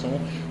certaine façon,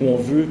 ou on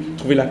veut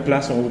trouver la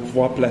place où on va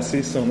pouvoir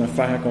placer son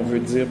affaire qu'on veut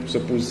dire pour se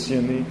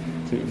positionner.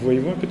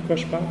 Voyez-vous un peu de quoi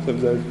je parle? Ça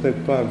vous arrive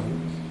peut-être pas à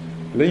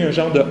vous. Là, il y a un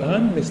genre de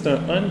mais c'est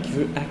un qui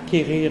veut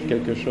acquérir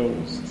quelque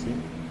chose. Tu sais.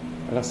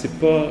 Alors, c'est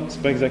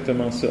pas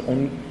exactement ça.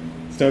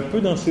 C'est un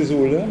peu dans ces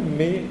eaux-là,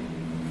 mais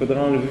il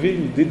faudra enlever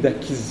l'idée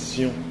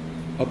d'acquisition,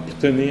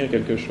 obtenir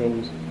quelque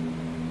chose.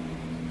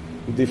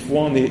 Ou des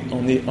fois,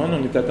 on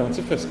est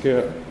attentif parce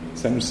que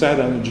ça nous sert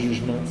dans notre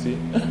jugement. Tu sais.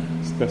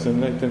 Cette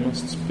personne-là est tellement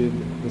stupide.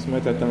 Laisse-moi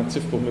être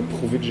attentif pour me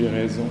prouver que j'ai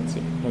raison. Tu sais.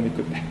 On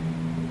écoute.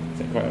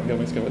 C'est incroyable,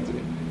 regardez ce qu'elle va dire.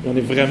 Et on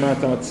est vraiment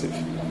attentif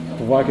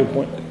pour voir à quel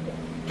point.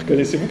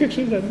 Reconnaissez-vous quelque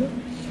chose là-dedans?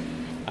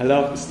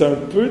 Alors, c'est un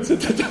peu de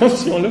cette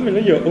attention-là, mais là,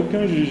 il n'y a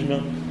aucun jugement.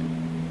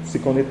 C'est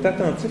qu'on est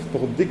attentif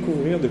pour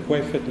découvrir de quoi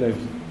est faite la vie.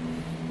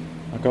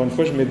 Encore une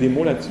fois, je mets des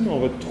mots là-dessus, mais on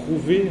va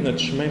trouver notre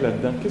chemin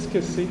là-dedans. Qu'est-ce que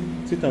c'est? Tu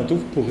sais, tantôt,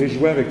 vous pourrez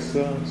jouer avec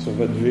ça sur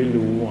votre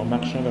vélo, en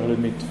marchant vers le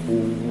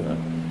métro,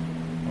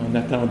 en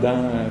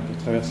attendant pour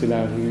traverser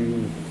la rue,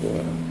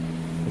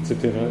 etc.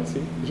 Tu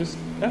sais. Juste,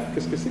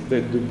 qu'est-ce que c'est que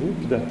d'être debout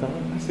puis d'attendre?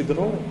 C'est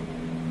drôle.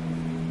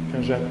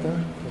 Quand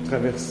j'attends pour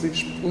traverser,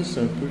 je pousse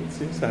un peu, tu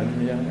sais, c'est la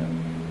lumière,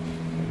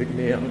 avec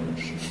mes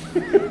hanches.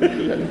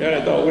 La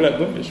lumière est en haut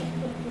là-bas, mais je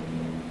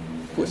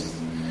pousse.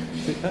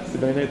 Tu sais, c'est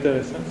bien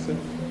intéressant, ça.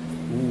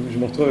 Ou je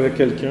me retrouve avec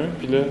quelqu'un,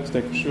 puis là, tout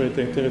à coup, je vais être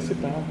intéressé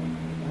par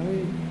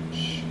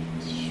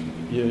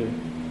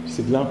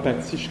c'est de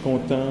l'empathie, je suis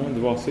content de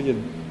voir ça, il y a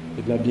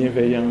de la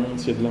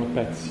bienveillance, il y a de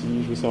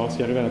l'empathie, je veux savoir ce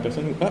qui arrive à la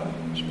personne, ou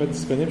je suis pas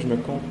disponible, je me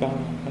compare.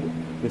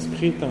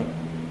 L'esprit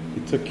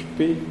est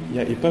occupé, il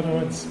n'est pas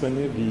vraiment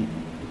disponible, il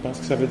pense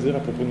que ça veut dire à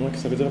propos de moi, que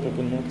ça veut dire à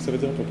propos de moi, que ça veut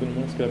dire à propos de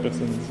moi, ce que la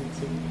personne dit. Tu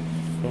sais.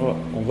 Alors,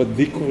 on va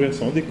découvrir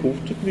ça, on découvre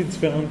toutes les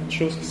différentes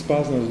choses qui se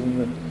passent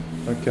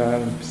dans un cœur,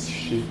 une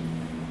psyché.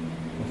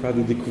 On va faire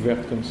des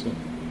découvertes comme ça.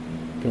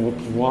 Puis on va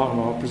pouvoir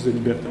avoir plus de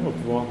liberté, on va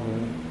pouvoir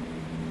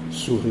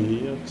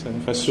sourire, ça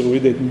nous fait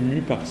sourire d'être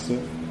mu par ça.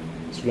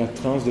 Sous la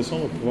transe de ça, on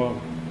va pouvoir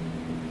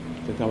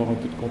peut-être avoir un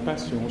peu de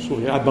compassion,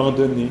 sourire,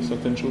 abandonner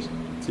certaines choses.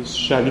 Tu sais, je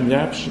suis à la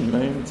lumière, puis je suis le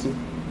même, tu sais.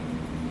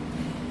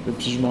 Et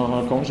puis je m'en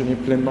rends compte, je deviens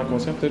pleinement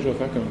conscient, peut-être je vais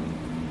faire comme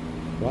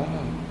waouh,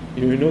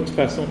 il y a une autre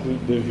façon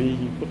de vivre.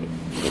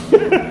 Je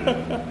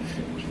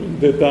veux me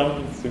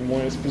détendre, c'est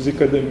plus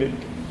économique.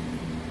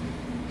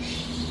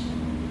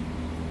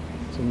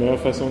 C'est une meilleure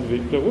façon de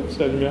vivre. Là, oups,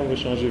 la lumière va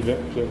changer verte,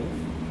 là,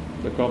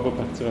 le corps va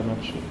partir à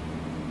marcher.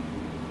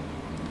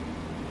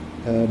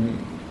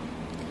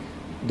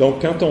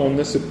 Donc, quand on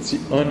a ce petit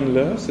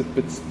on-là, cette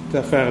petite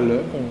affaire-là,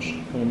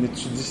 qu'on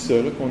étudie ça,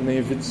 là, qu'on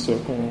invite ça,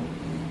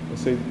 qu'on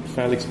essaie de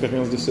faire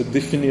l'expérience de ça,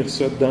 définir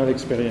ça dans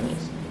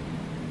l'expérience,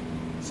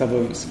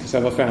 ce que ça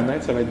va faire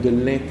naître, ça va être de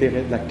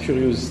l'intérêt, de la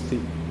curiosité.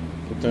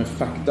 C'est un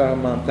facteur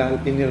mental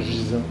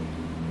énergisant.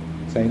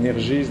 Ça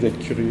énergise d'être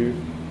curieux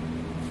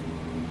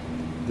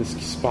de ce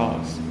qui se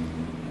passe.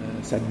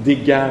 Ça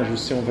dégage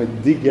aussi, on va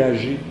être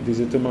dégagé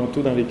des états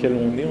mentaux dans lesquels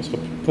on est, on ne sera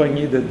plus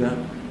pogné dedans.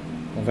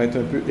 On va être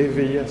un peu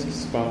éveillé à ce qui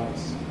se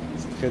passe.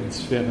 C'est très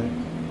différent.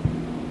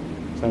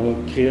 Ça va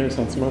créer un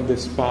sentiment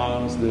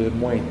d'espace, de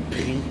moins être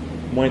pris,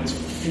 moins être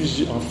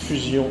en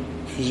fusion,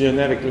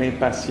 fusionner avec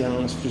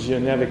l'impatience,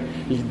 fusionner avec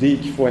l'idée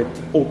qu'il faut être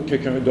autre que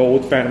quelqu'un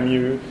d'autre, faire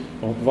mieux.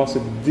 On va pouvoir se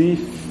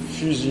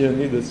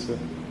défusionner de ça,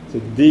 se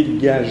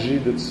dégager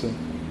de ça.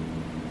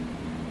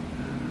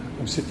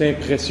 Ou cette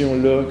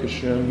impression-là que je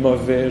suis un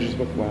mauvais, je ne sais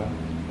pas quoi,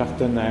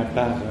 partenaire,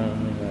 parent,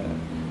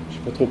 je ne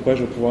sais pas trop quoi,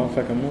 je vais pouvoir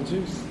faire comme, mon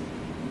Dieu,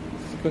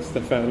 c'est quoi cette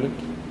affaire-là,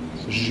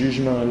 ce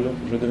jugement-là?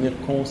 Je vais devenir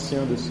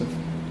conscient de ça.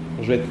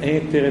 Je vais être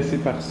intéressé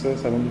par ça,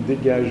 ça va me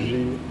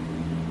dégager,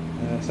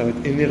 ça va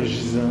être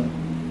énergisant.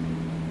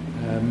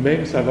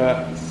 Même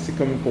c'est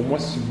comme pour moi,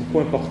 c'est beaucoup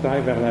un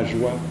portail vers la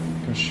joie.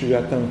 Quand je suis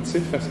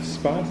attentif à ce qui se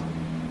passe,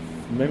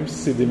 même si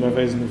c'est des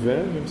mauvaises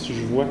nouvelles, même si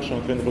je vois que je suis en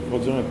train de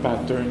reproduire un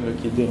pattern là,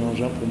 qui est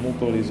dérangeant pour moi ou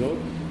pour les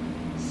autres,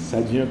 ça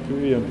devient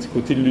il y a un petit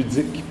côté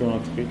ludique qui peut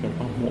entrer, comme «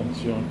 Oh mon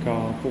Dieu,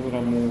 encore, pauvre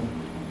amour,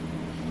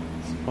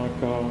 c'est pas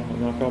encore,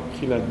 on est encore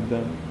pris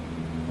là-dedans,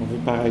 on veut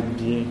paraître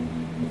bien,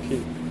 ok. »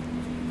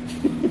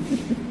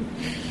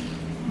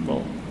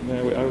 Bon,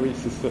 oui,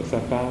 c'est ça, ça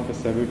parle parce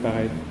que ça veut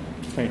paraître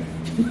fin.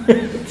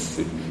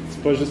 C'est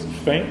C'est pas juste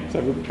fin, ça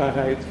veut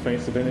paraître fin,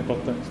 c'est bien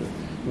important, ça.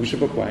 Ou je sais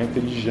pas quoi,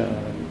 intelligent,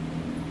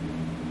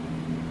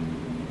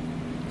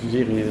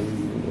 viril,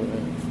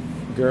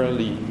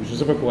 girly, je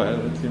sais pas quoi,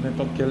 c'est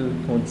n'importe quel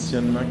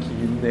conditionnement qui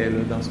naît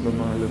là, dans ce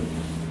moment-là.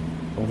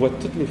 On voit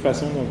toutes les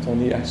façons dont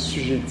on est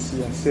assujetti,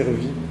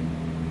 asservi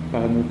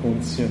par nos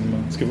conditionnements.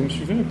 Est-ce que vous me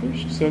suivez un peu? Je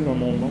suis seul dans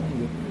mon monde.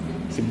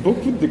 C'est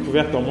beaucoup de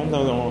découvertes. On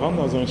rentre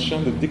dans un champ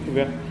de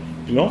découvertes.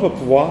 Puis là, on va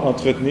pouvoir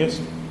entretenir ce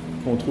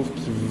qu'on trouve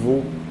qu'il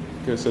vaut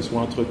que ce soit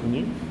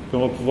entretenu. Puis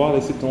on va pouvoir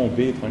laisser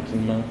tomber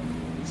tranquillement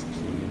ce qui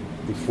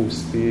est des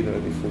faussetés, là,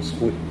 des fausses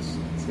routes,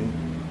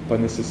 pas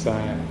nécessaires,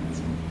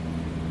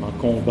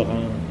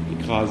 encombrant,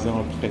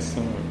 écrasant,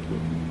 oppressant un peu.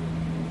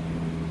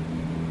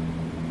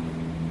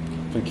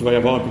 Fait qu'il va y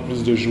avoir un peu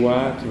plus de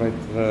joie qui va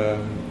être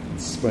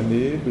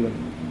disponible,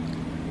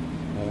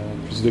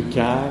 plus de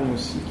calme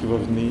aussi qui va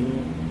venir.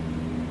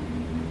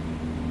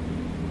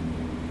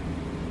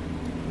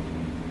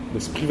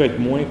 L'esprit va être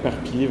moins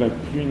éparpillé, va être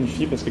plus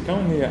unifié, parce que quand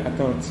on est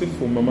attentif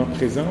au moment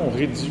présent, on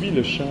réduit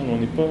le champ, on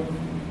n'est pas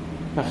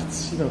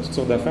parti dans toutes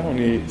sortes d'affaires,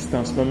 c'est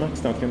en ce moment que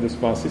c'est en train de se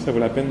passer, ça vaut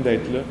la peine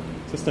d'être là.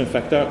 Ça, c'est un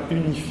facteur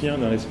unifiant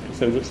dans l'esprit.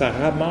 Ça veut dire que ça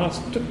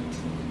ramasse toutes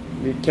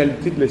les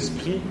qualités de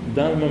l'esprit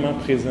dans le moment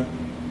présent.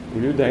 Au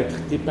lieu d'être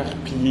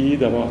éparpillé,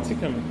 d'avoir, tu sais,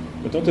 comme,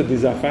 mettons, tu as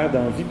des affaires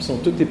dans la vie qui sont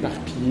toutes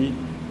éparpillées,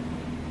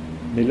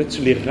 mais là,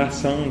 tu les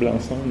rassembles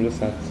ensemble, là,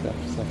 ça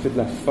fait de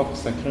la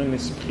force, ça crée un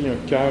esprit,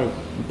 un cœur,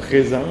 une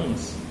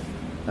présence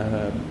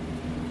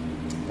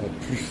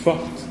plus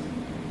forte.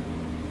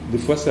 Des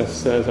fois, ça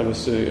va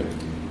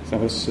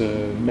se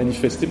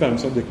manifester par une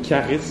sorte de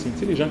charisme. Tu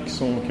sais, les gens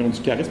qui ont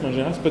du charisme, en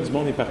général, c'est pas du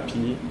monde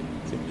éparpillé.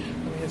 Tu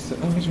sais,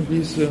 mais j'ai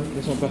oublié ça,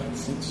 ils sont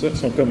partis, tout ça,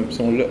 ils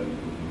sont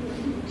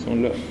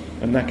là.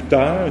 Un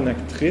acteur, une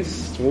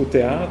actrice, tu vas au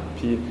théâtre,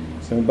 puis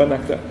c'est un bon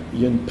acteur.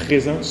 Il y a une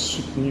présence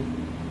soutenue.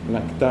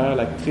 L'acteur,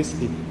 l'actrice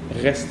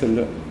reste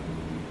là,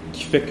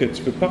 qui fait que tu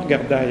ne peux pas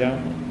regarder ailleurs,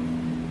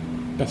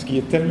 parce qu'il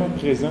est tellement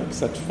présent que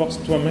ça te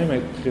force toi-même à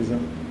être présent.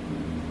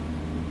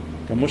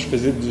 Quand moi, je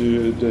faisais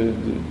du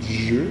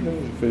jeu, là,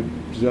 j'ai fait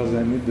plusieurs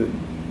années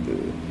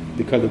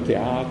d'école de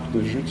théâtre,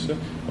 de jeu, tout ça.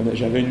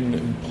 J'avais une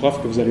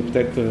prof que vous avez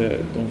peut-être,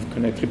 dont vous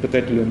connaîtrez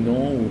peut-être le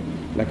nom,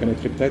 ou la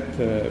connaîtrez peut-être,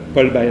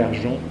 Paul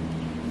Baillargeon,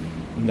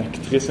 une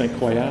actrice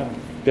incroyable.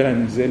 Puis elle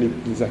nous disait,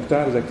 les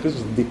acteurs, les actrices, vous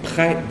êtes des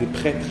prêtres, des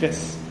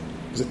prêtresses.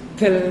 Vous êtes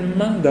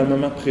tellement dans le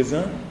moment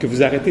présent que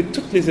vous arrêtez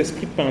tous les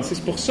esprits de pensée.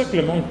 C'est pour ça que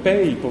le monde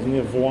paye pour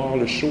venir voir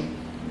le show.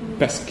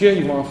 Parce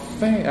qu'ils vont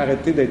enfin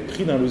arrêter d'être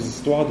pris dans leurs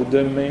histoires de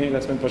demain,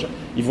 la semaine prochaine.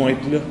 Ils vont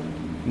être là,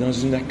 dans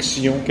une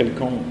action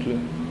quelconque.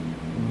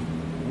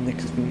 Là.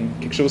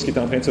 Quelque chose qui est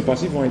en train de se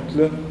passer, ils vont être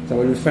là. Ça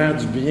va leur faire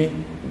du bien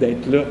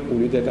d'être là, au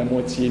lieu d'être à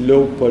moitié là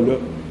ou pas là.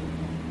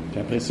 Puis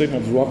après ça, ils vont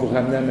vouloir vous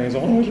ramener à la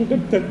maison. « Oh, je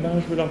l'aime tellement,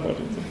 je veux l'encourager. »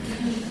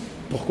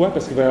 Pourquoi?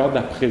 Parce qu'il va y avoir de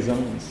la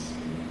présence.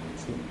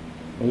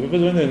 On n'a pas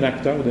besoin d'un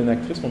acteur ou d'une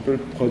actrice, on peut le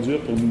produire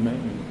pour nous-mêmes.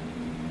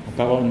 On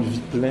peut avoir une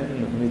vie pleine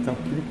en étant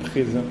plus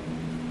présent,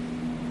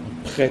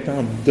 en prêtant,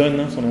 en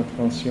donnant son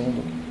attention.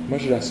 Donc, moi,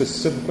 je l'associe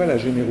ça beaucoup à la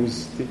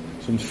générosité.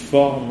 C'est une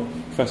forme,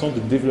 une façon de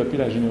développer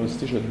la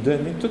générosité. Je vais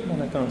donner toute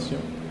mon attention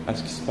à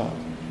ce qui se passe.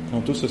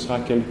 Tantôt, ce sera à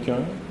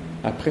quelqu'un.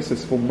 Après, ce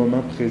sera au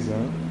moment présent,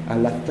 à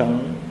l'attente,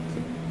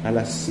 à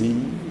l'assise,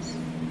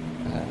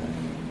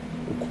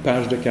 au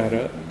coupage de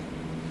carottes.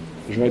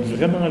 Je vais être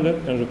vraiment là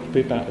quand je vais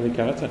couper les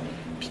carottes.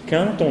 Puis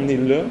quand on est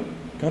là,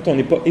 quand on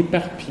n'est pas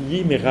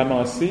éparpillé mais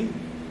ramassé,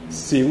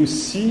 c'est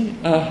aussi,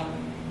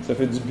 ça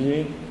fait du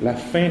bien, la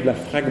fin de la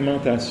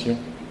fragmentation.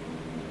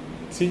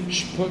 Tu sais, je ne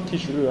sais pas qui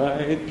je veux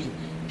être, puis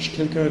je suis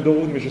quelqu'un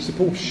d'autre, mais je ne sais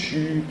pas où je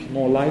suis, puis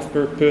mon life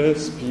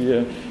purpose, puis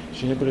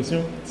j'ai l'impression,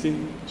 tu sais, je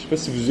ne sais pas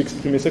si vous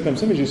exprimez ça comme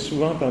ça, mais j'ai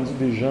souvent entendu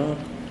des gens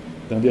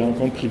dans des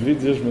rencontres privées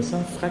dire, je me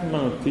sens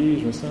fragmenté,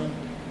 je sens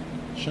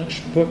que je ne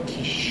suis pas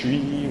qui je suis,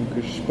 ou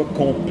que je ne suis pas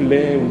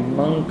complet, ou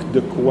manque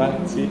de quoi,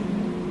 tu sais.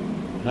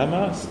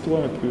 Ramasse-toi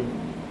un peu.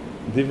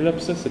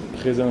 Développe ça, cette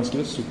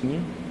présence-là soutenue.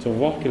 Tu vas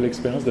voir que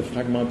l'expérience de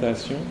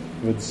fragmentation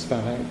va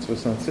disparaître. Tu vas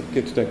sentir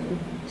que tout à coup,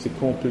 c'est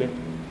complet.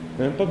 Tu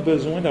n'as même pas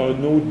besoin d'avoir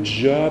un autre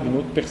job, une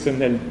autre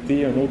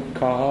personnalité, un autre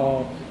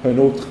corps, un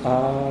autre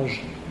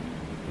âge,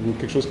 ou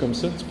quelque chose comme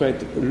ça. Tu peux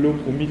être là,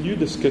 au milieu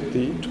de ce que tu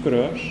es, tout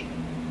croche,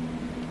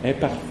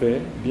 imparfait,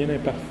 bien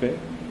imparfait,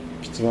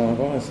 puis tu vas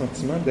avoir un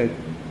sentiment d'être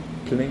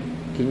plein,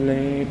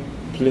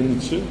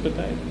 plénitude peut-être,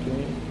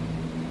 plein.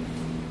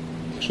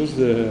 Quelque chose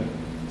de...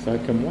 Ça va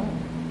être comme moi.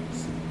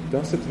 C'est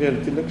dans cette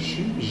réalité-là que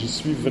j'y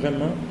suis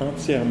vraiment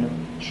entièrement.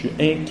 Je suis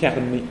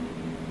incarné.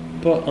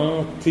 Pas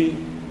hanté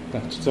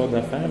par toutes sortes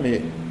d'affaires,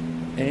 mais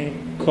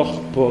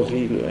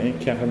incorporé, là,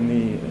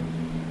 incarné.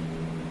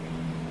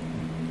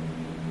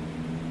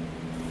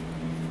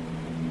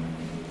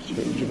 Je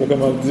ne sais pas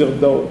comment le dire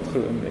d'autre,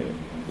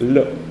 mais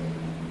là.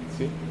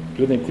 Tu sais?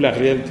 Puis là, d'un coup, la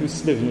réalité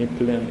aussi devient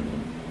pleine.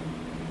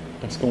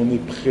 Parce qu'on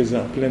est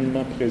présent,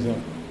 pleinement présent.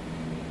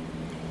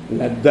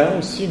 Là-dedans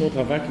aussi, une autre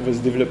affaire qui va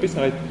se développer, ça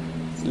va être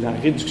la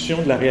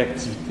réduction de la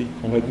réactivité.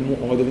 On va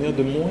devenir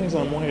de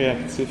moins en moins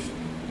réactif. Tu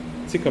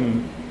sais, comme...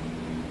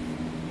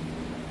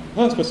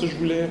 c'est pas ça que je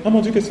voulais.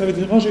 Mon Dieu, qu'est-ce que ça veut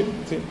dire? Tu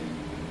sais,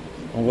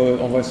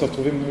 On va se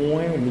retrouver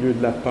moins au milieu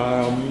de la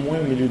peur, moins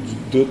au milieu du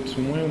doute,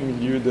 moins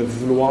au milieu de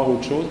vouloir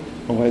autre chose.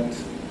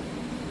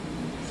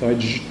 Ça va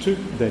être juteux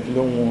d'être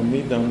là où on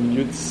est dans le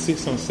milieu de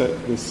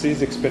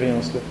ces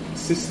expériences-là, de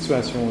ces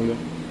situations-là.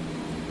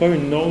 Pas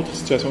une autre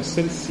situation,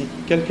 celle-ci,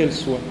 quelle qu'elle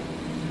soit.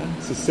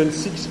 C'est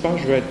celle-ci qui se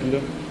passe, je veux être là,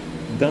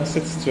 dans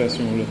cette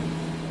situation-là.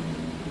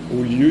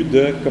 Au lieu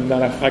de, comme dans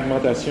la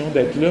fragmentation,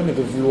 d'être là, mais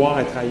de vouloir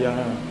être ailleurs.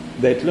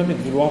 D'être là, mais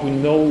de vouloir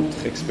une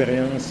autre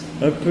expérience,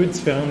 un peu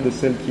différente de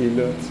celle qui est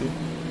là. Tu sais.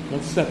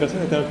 Donc, si la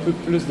personne était un peu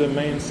plus de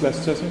même, si la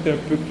situation était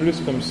un peu plus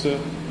comme ça,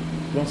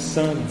 là, on se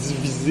sent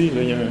divisé,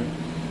 là, il y a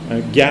un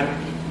gap,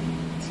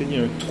 tu sais, il y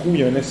a un trou, il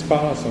y a un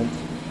espace entre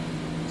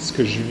ce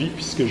que je vis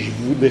et ce que je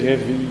voudrais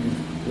vivre.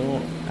 Là,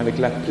 avec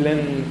la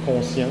pleine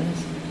conscience,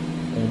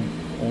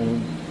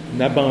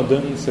 on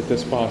abandonne cet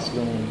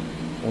espace-là,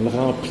 on le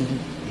remplit,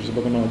 je ne sais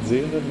pas comment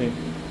dire, là, mais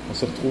on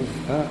se retrouve,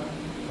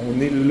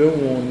 on est là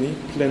où on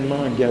est,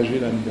 pleinement engagé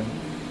là-dedans.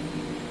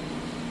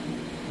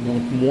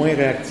 Donc, moins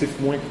réactif,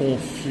 moins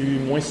confus,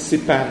 moins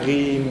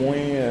séparé, moins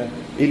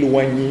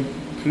éloigné,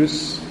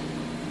 plus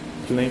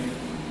plein.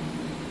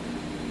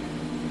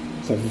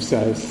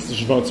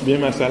 Je vends-tu bien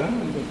ma salade?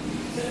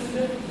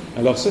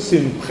 Alors ça, c'est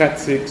une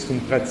pratique. C'est une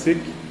pratique.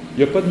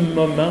 Il n'y a pas de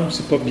moment où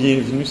c'est pas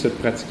bienvenu, cette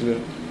pratique-là.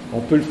 On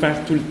peut le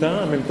faire tout le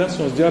temps. En même temps,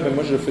 si on se dit,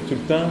 moi je le fais tout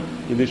le temps,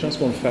 il y a des chances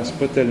qu'on ne le fasse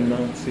pas tellement,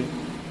 tu sais.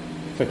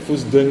 Fait qu'il faut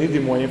se donner des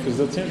moyens. Il faut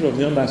se dire, tiens, je vais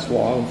venir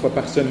m'asseoir une fois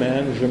par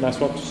semaine, je vais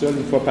m'asseoir tout seul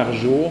une fois par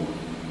jour,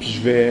 puis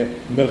je vais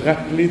me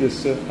rappeler de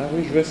ça. Ah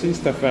oui, je vais essayer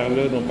cette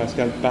affaire-là dont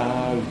Pascal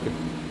parle, que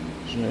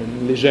j'ai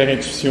une légère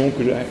intuition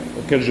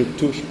auquel je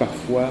touche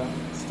parfois.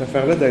 Cette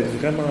affaire-là d'être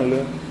vraiment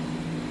là,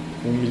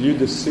 au milieu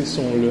de ces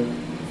sons-là,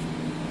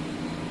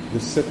 de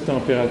cette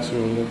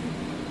température-là,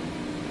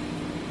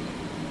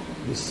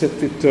 de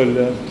cet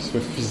état-là, qu'il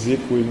soit physique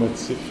ou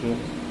émotif, là.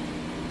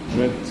 Je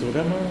vais être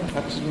vraiment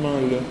absolument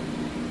là,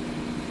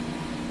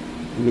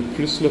 le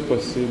plus là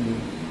possible.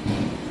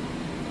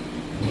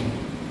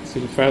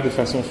 C'est le faire de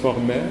façon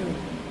formelle,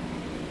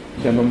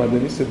 puis à un moment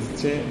donné, ça dit,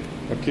 tiens,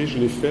 ok, je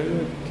l'ai fait,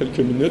 là,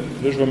 quelques minutes,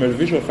 là je vais me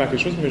lever, je vais faire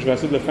quelque chose, mais je vais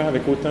essayer de le faire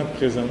avec autant de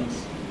présence.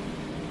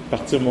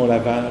 Partir mon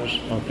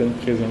lavage en pleine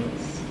présence.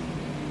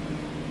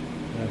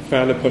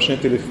 Faire le prochain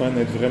téléphone,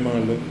 être vraiment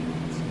là.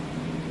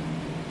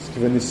 Ce qui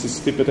va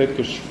nécessiter peut-être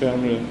que je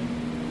ferme,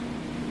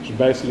 je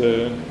baisse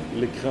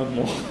l'écran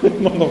de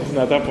mon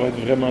ordinateur pour être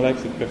vraiment là avec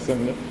cette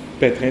personne-là,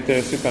 puis être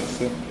intéressé par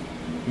ça.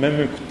 Même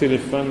un coup de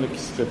téléphone là, qui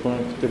ne serait pas un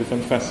coup de téléphone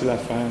facile à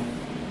faire.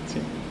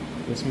 Tiens,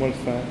 laisse-moi le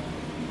faire.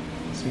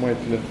 Laisse-moi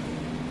être là.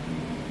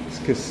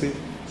 Qu'est-ce que c'est?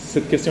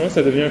 Cette question-là,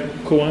 ça devient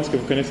un koan. Est-ce que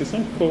vous connaissez ça,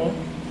 un koan?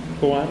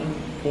 Koan?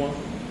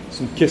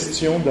 C'est une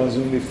question dans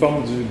une des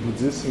formes du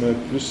bouddhisme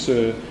plus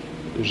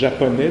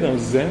japonais, dans le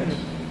zen.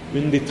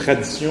 Une des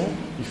traditions,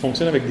 il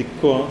fonctionne avec des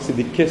koans. C'est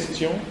des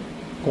questions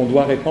qu'on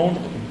doit répondre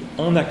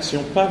en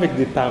action, pas avec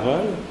des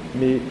paroles,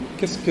 mais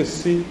qu'est-ce que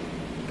c'est?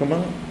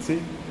 Comment, tu sais,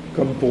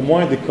 comme pour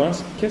moi, un des koans,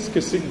 qu'est-ce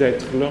que c'est que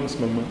d'être là en ce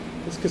moment?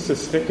 Qu'est-ce que ce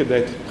serait que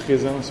d'être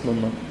présent en ce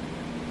moment?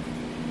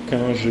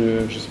 Quand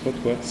je sais pas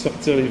quoi,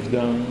 sortir les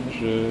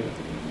vidanges,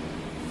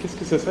 qu'est-ce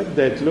que ce serait que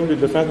d'être là au lieu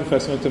de le faire d'une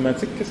façon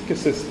automatique? Qu'est-ce que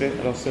ce serait?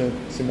 Alors,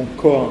 c'est mon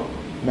koan,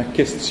 ma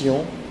question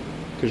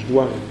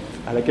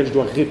à laquelle je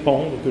dois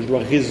répondre, que je dois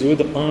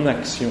résoudre en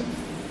action.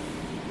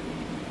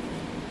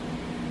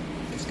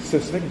 Qu'est-ce que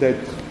ce serait que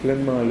d'être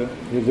pleinement là?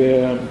 Il y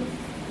avait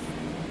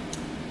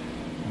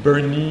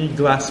Bernie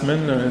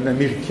Glassman, un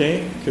Américain,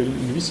 que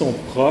lui, son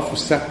prof, ou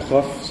sa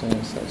prof,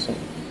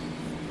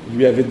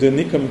 lui avait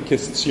donné comme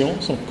question,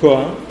 son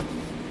koan,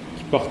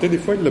 qui portait, des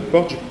fois, il le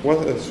porte, je crois,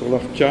 sur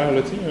leur cœur,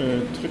 là, tu sais,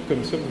 un truc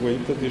comme ça, vous voyez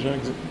peut-être des gens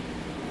qui disent,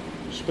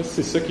 je sais pas si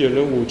c'est ça qu'il y a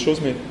là ou autre chose,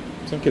 mais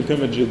quelqu'un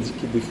m'a déjà dit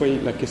que des fois,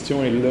 la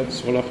question est là,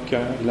 sur leur cœur,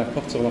 il la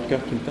porte sur leur cœur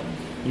tout le temps.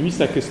 Lui,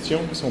 sa question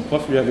que son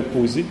prof lui avait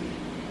posée,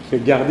 qui a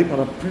gardé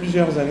pendant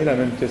plusieurs années la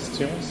même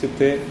question,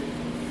 c'était,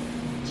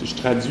 je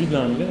traduis de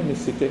l'anglais, mais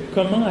c'était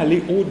comment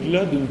aller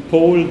au-delà d'une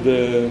pôle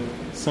de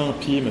 100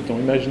 pieds, mettons.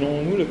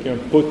 Imaginons-nous là, qu'il y a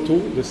un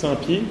poteau de 100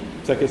 pieds.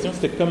 Sa question,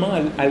 c'était comment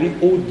aller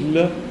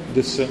au-delà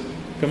de ça.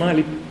 Comment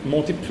aller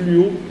monter plus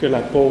haut que la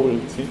pôle,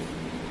 tu sais.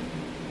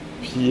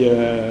 Puis,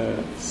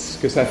 ce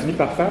que ça a fini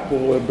par faire pour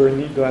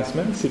Bernie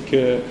Glassman, c'est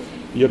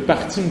qu'il a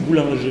parti une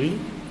boulangerie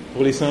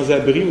pour les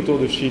sans-abri autour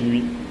de chez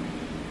lui.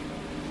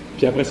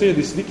 Puis après ça, il a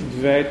décidé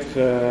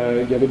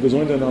qu'il avait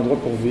besoin d'un endroit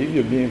pour vivre. Il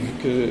a bien vu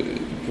qu'il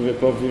ne pouvait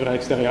pas vivre à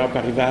l'extérieur, puis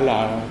arriver à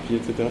l'heure, puis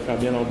etc., faire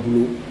bien leur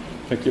boulot.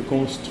 Fait qu'il a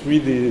construit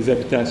des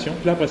habitations.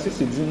 Puis là, après ça, il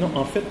s'est dit, non,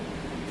 en fait,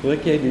 il faudrait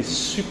qu'il y ait des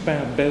super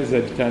belles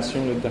habitations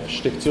là,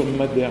 d'architecture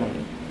moderne,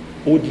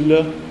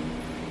 au-delà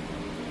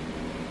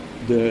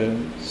de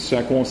ce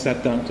à quoi on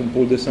s'attend. Tu as une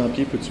pôle de 100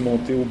 pieds, peux-tu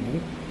monter au bout?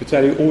 Peux-tu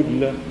aller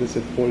au-delà de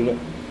cette pôle-là?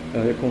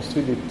 Alors, il a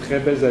construit des très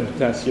belles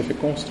habitations. Il a fait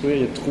construire,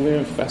 il a trouvé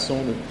une façon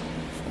de...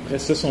 Après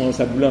ça,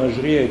 sa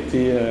boulangerie a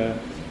été...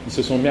 ils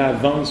se sont mis à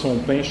vendre son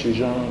pain chez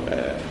genre... je ne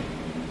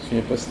me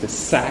souviens pas, c'était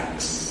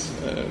Saks,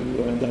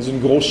 dans une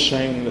grosse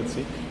chaîne, là, tu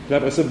sais. Puis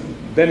après ça,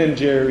 Ben &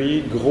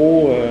 Jerry,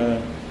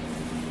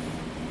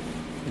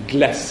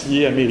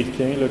 glaciers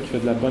américains là, qui fait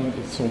de la bonne...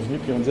 Ils sont venus,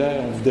 puis on dit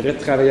on voudrait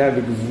travailler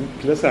avec vous.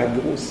 Puis là, ça a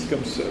grossi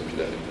comme ça, puis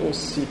là,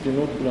 grossi, puis une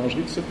autre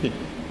boulangerie, tout ça. Puis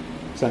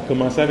ça a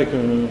commencé avec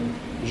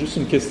juste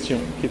une question,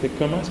 qui était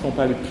comment est-ce qu'on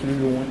peut aller plus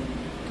loin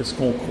que ce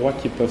qu'on croit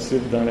qui est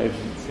possible dans la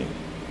vie, t'sais.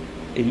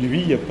 Et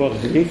lui, il n'a pas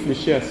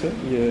réfléchi à ça,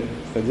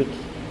 c'est-à-dire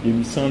qu'il a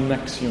mis ça en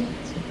action.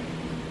 T'sais.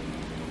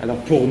 Alors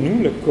pour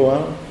nous, le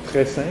koan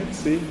très simple,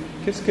 c'est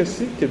qu'est-ce que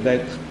c'est que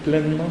d'être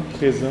pleinement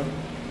présent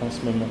en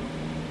ce moment?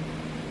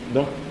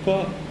 Donc,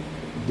 pas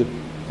de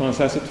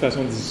penser à ça de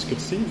façon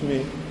discursive,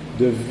 mais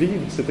de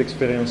vivre cette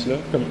expérience-là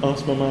comme en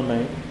ce moment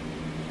même.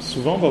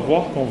 Souvent, on va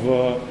voir qu'on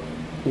va,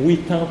 oui,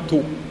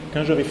 tantôt,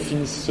 quand j'aurai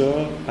fini ça,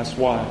 à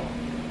soir,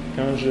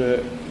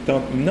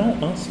 non,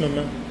 en ce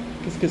moment.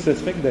 Qu'est-ce que ce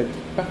serait que d'être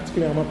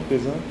particulièrement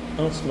présent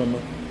en ce moment?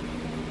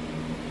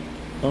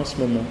 En ce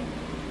moment.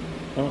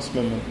 En ce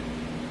moment.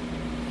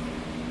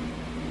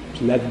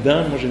 Puis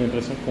là-dedans, moi, j'ai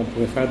l'impression qu'on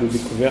pourrait faire des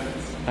découvertes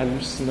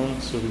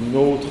hallucinantes sur une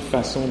autre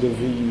façon de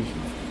vivre,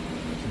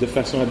 qui de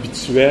façon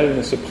habituelle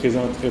ne se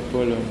présenterait pas,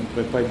 là, ne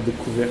pourrait pas être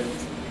découverte.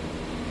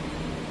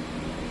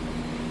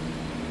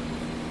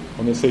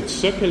 On essaie de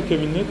ça quelques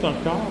minutes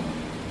encore,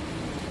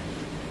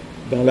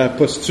 dans la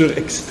posture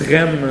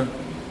extrême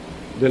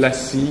de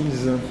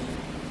l'assise,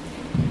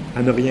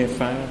 à ne rien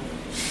faire.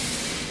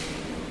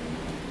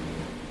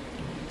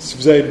 Si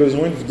vous avez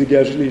besoin de vous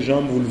dégager les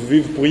jambes, vous levez,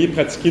 vous pourriez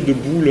pratiquer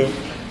debout, là,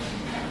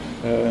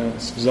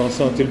 si vous en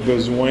sentez le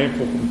besoin,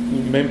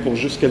 même pour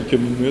juste quelques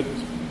minutes,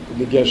 pour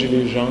dégager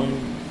les jambes,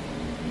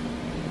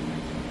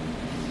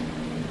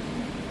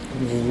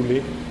 comme vous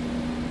voulez.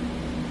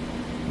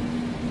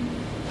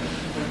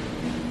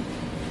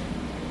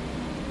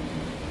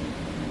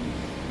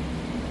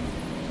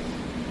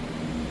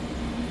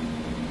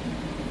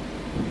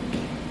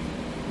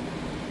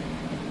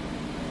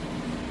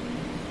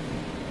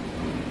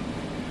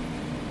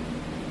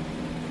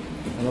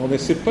 Alors, on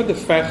n'essaie pas de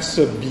faire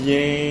ça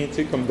bien, tu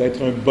sais, comme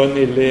d'être un bon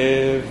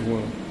élève ou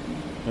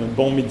un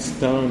bon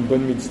méditant, une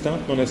bonne méditante,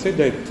 mais on essaie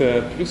d'être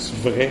plus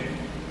vrai,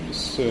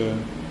 plus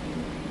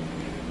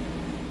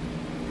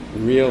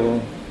real.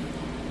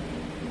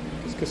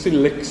 Qu'est-ce que c'est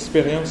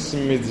l'expérience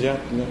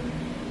immédiate, là?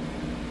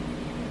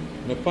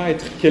 Ne pas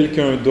être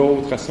quelqu'un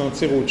d'autre, à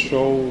sentir autre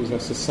chose, à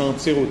se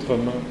sentir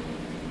autrement,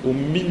 au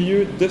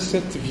milieu de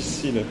cette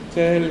vie-ci, là,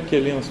 telle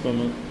qu'elle est en ce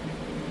moment.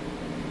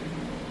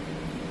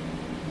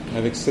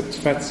 Avec cette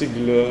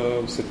fatigue-là,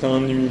 ou cet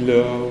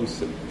ennui-là, ou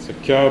ce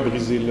cœur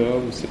brisé-là,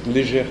 ou cette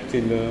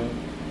légèreté-là,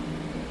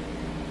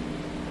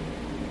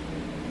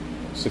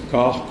 ce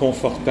corps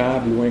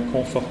confortable ou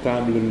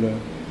inconfortable-là.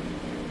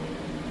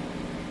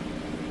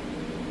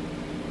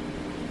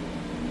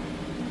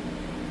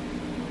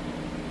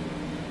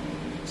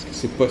 Est-ce que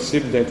c'est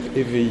possible d'être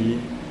éveillé,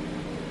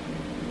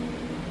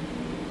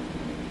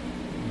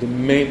 de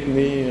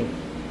maintenir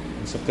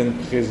une certaine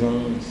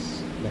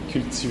présence, la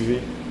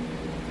cultiver,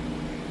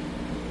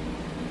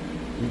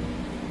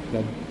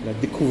 la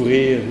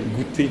découvrir,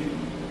 goûter.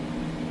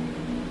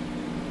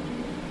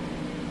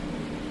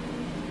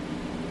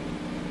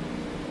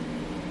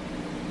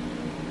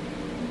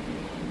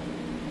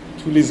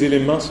 Tous les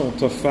éléments sont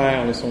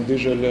offerts, ils sont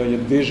déjà là. Il y a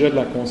déjà de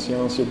la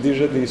conscience, il y a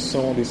déjà des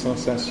sons, des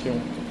sensations.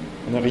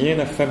 On n'a rien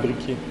à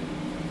fabriquer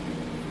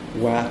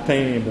ou à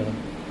atteindre.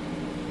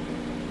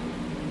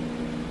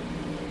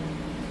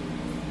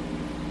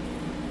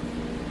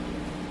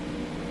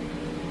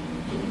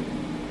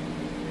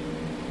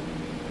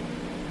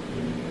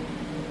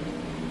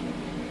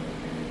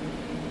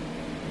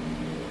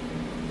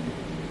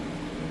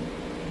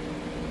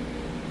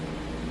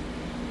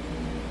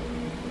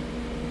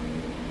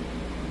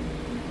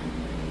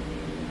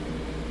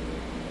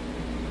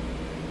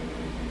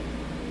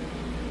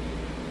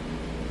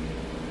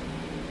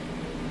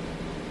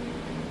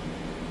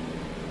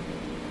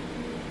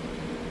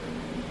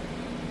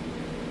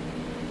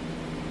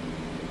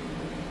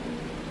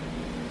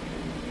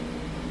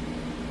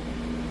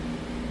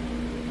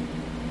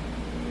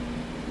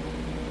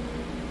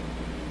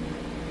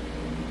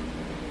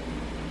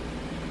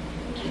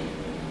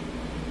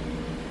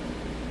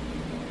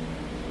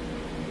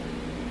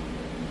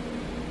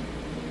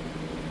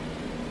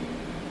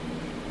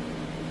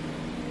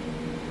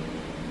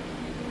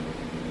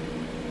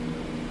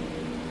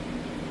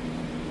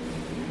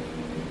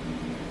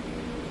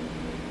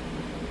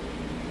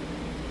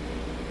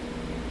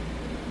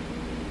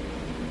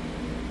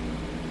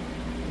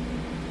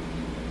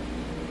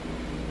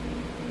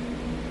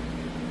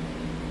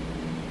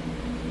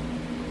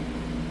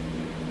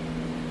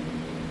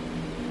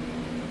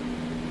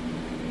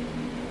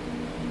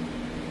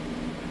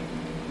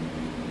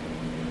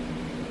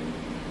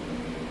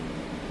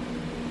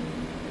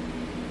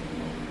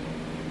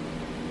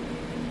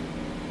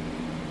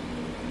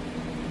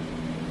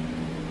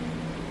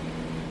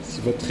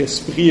 Votre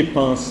esprit est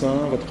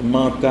pensant, votre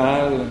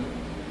mental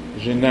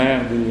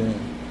génère des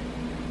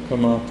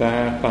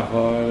commentaires,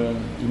 paroles,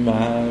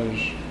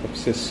 images,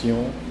 obsessions.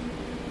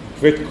 Vous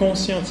pouvez être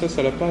conscient de ça,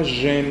 ça ne va pas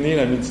gêner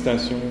la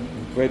méditation.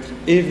 Vous pouvez être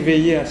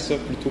éveillé à ça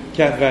plutôt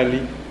qu'avalé.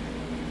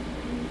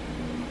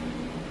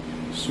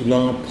 sous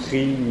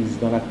l'emprise,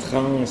 dans la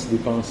transe des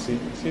pensées.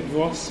 Essayez de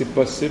voir si c'est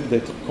possible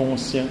d'être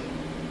conscient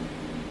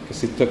que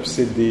c'est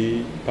obsédé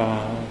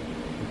par,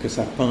 ou que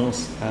ça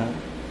pense à.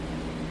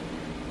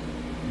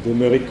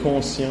 Demeurer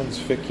conscient du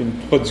fait qu'il y a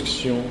une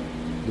production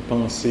de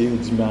pensées ou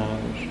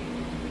d'images.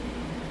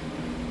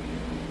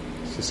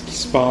 C'est ce qui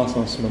se passe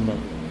en ce moment.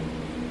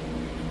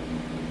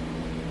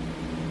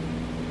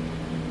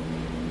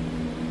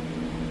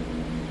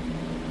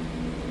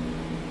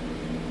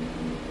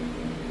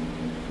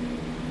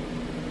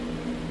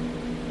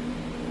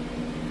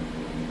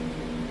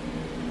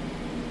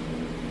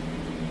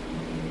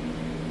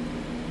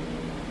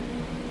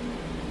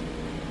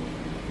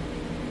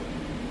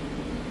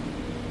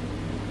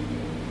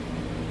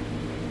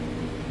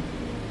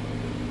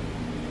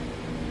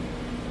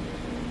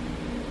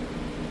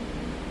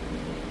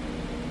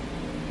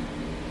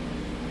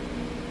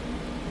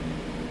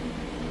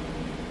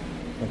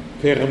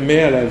 Permet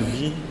à la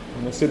vie,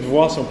 on essaie de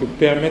voir si on peut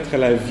permettre à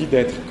la vie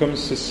d'être comme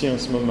ceci en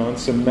ce moment, de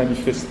se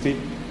manifester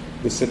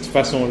de cette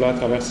façon-là, à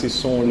travers ces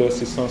sons-là,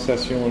 ces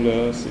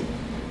sensations-là,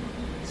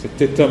 cet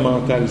état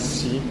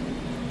mental-ci.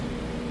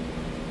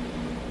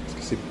 Est-ce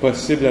que c'est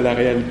possible à la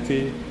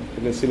réalité? On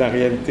peut laisser la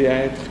réalité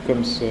être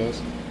comme ça,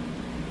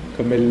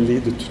 comme elle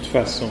l'est de toute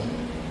façon.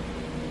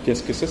 Puis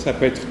est-ce que ça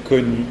peut être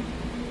connu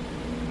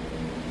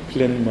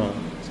pleinement?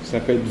 Est-ce que ça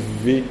peut être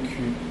vécu?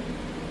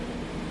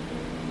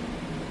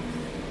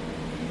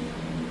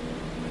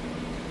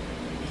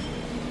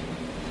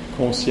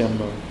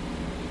 Consciemment.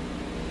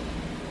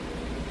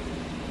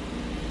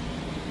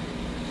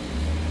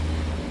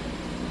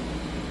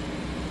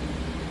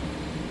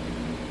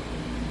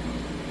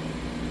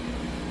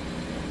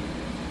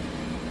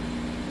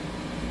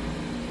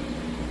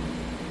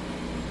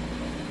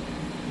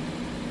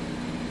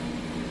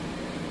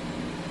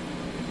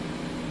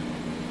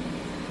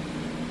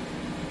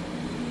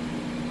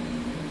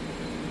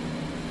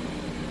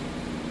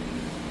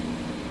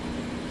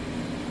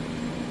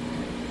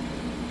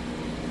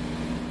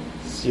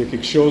 S'il y a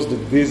quelque chose de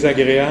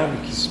désagréable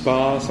qui se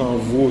passe en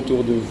vous,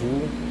 autour de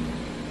vous,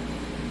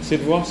 essayez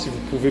de voir si vous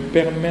pouvez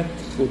permettre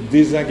au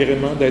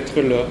désagrément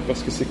d'être là,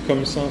 parce que c'est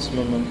comme ça en ce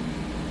moment.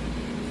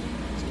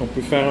 Est-ce qu'on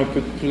peut faire un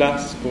peu de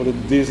place pour le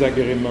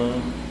désagrément,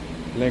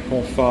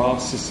 l'inconfort,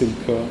 si c'est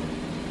le cas,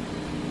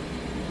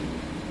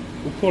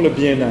 ou pour le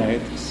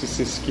bien-être, si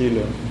c'est ce qui est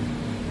là.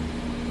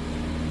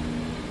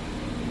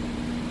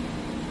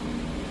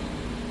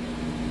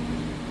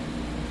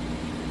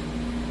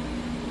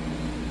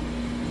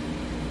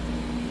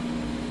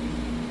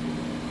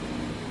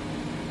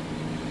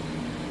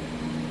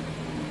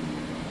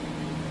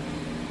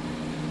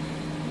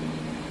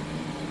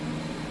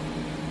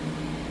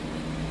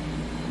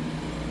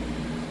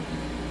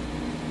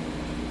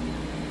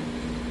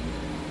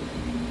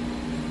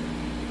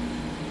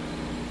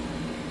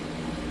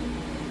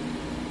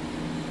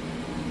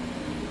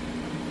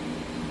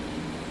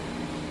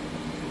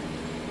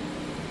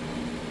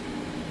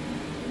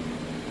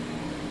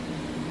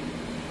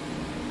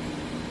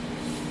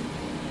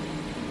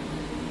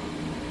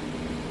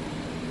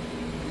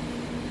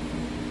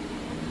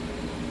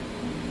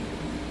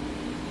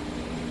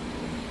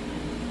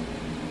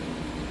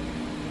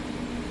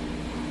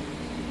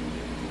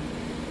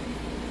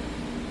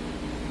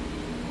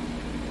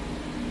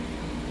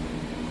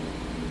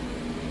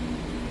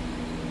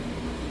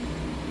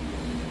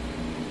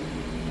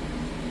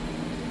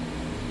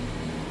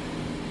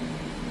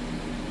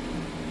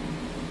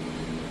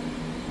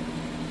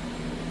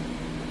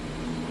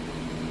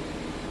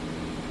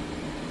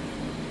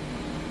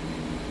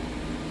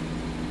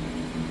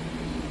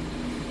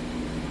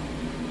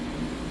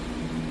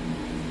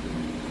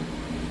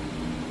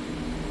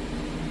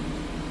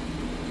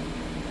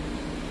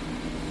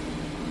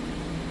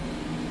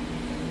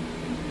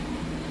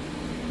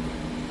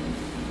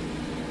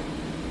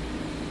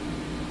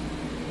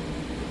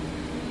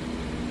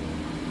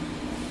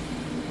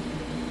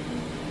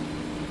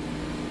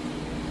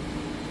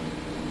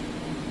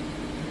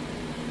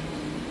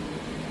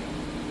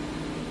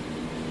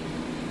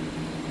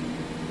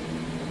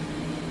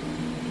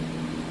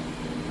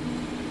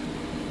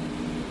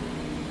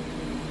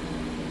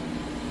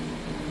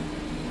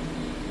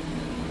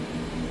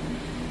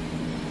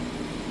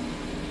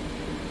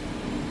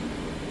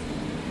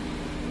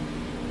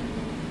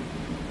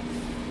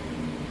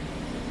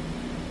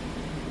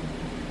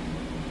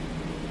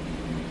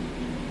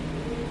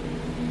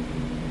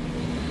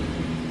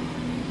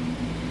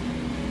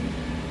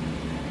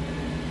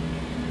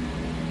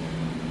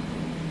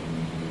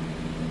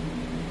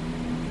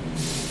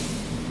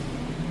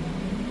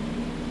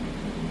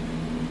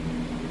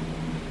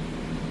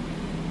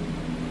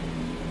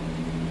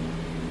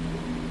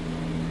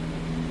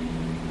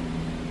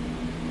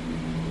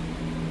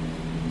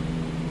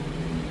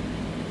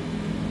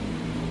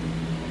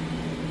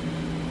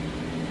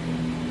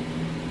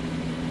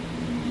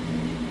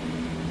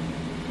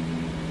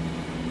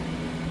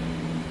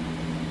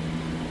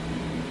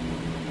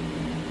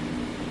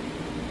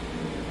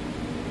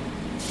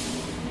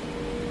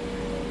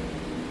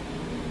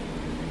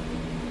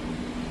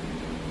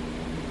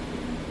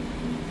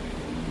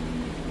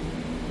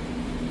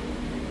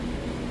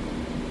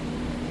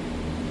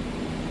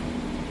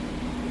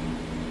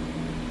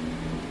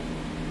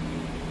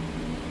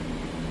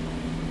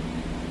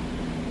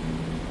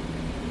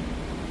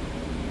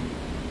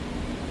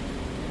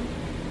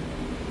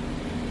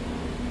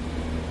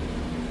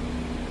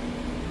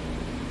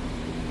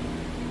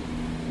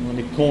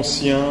 est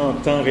conscient en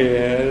temps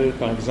réel,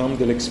 par exemple,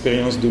 de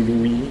l'expérience de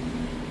l'ouïe.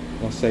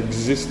 Alors, ça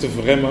existe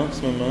vraiment en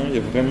ce moment. Il y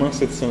a vraiment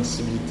cette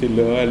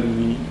sensibilité-là à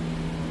l'ouïe,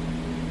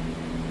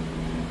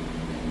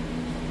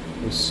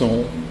 au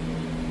son.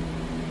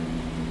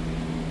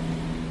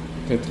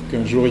 Peut-être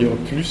qu'un jour, il n'y aura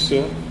plus ça,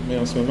 mais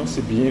en ce moment,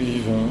 c'est bien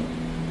vivant.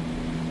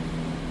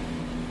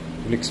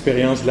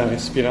 L'expérience de la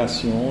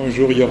respiration. Un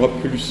jour, il n'y aura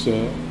plus ça.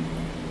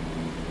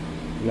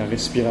 La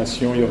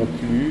respiration, il n'y aura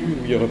plus, ou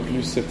il n'y aura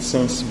plus cette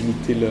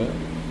sensibilité-là.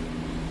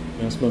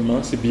 Mais en ce moment,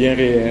 c'est bien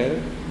réel.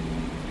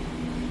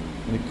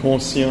 On est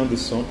conscient de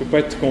ça. On ne peut pas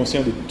être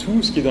conscient de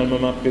tout ce qui est dans le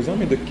moment présent,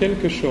 mais de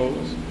quelque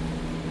chose.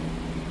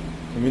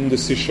 Comme une de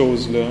ces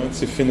choses-là, de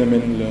ces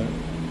phénomènes-là.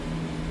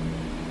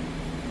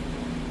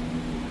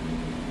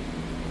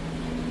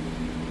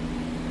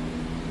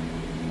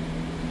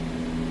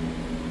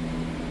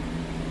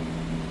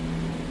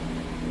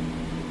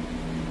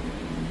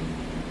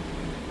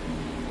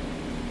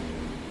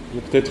 Il y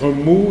a peut-être un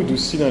mood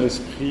aussi dans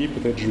l'esprit,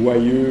 peut-être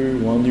joyeux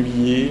ou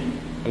ennuyé.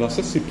 Alors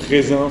ça, c'est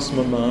présent en ce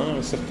moment,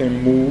 un certain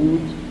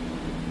mood,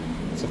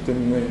 une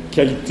certaine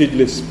qualité de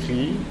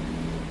l'esprit.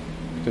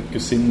 Peut-être que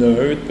c'est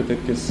neutre,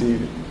 peut-être que c'est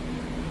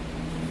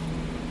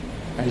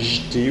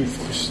agité ou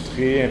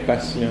frustré,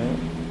 impatient.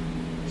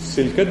 Si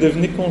c'est le cas,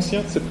 devenez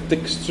conscient de cette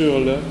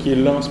texture-là qui est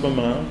là en ce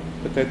moment,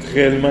 peut-être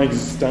réellement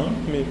existante,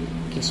 mais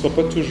qui ne sera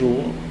pas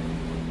toujours.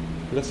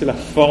 Là, c'est la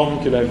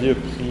forme que la vie a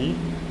pris.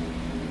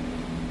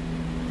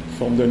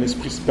 Forme d'un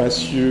esprit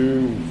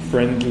spacieux ou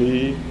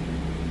friendly.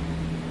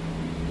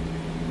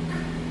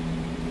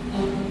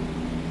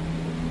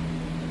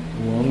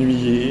 Ou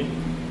ennuyé.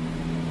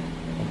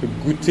 On peut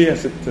goûter à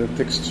cette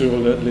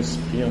texture-là de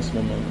l'esprit en ce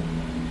moment.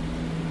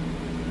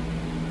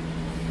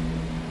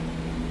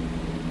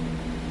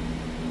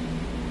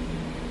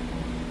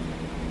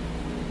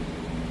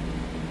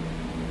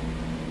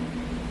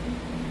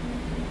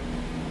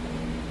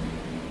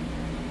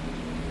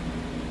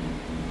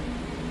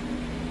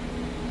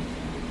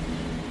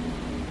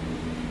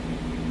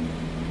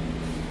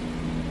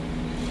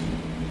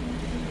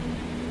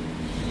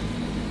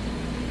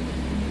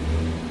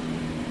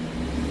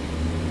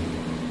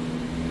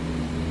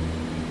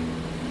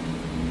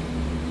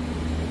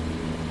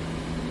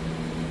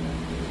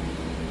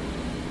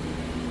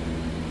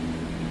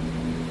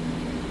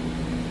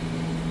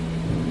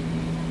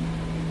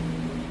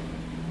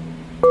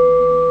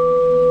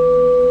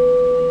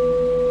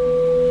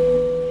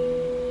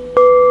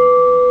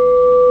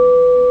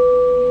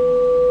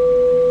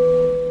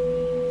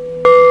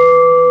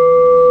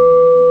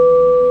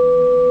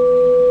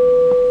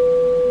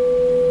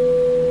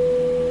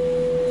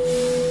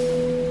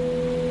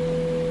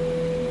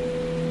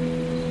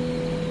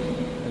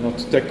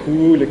 Tout à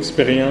coup,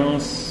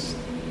 l'expérience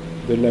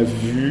de la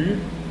vue,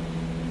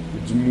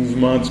 du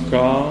mouvement du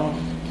corps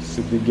qui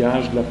se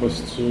dégage de la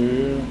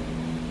posture.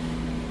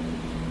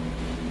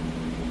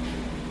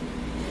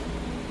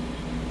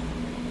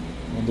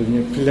 On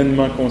devient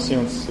pleinement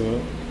conscient de ça.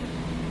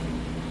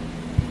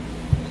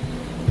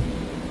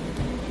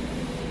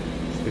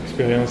 Cette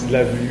expérience de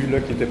la vue là,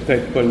 qui n'était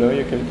peut-être pas là il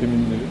y a quelques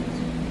minutes.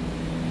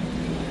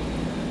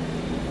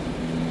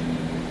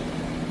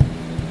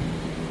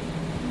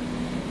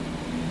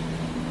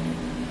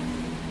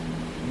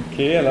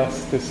 OK, alors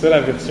c'était ça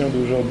la version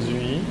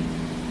d'aujourd'hui.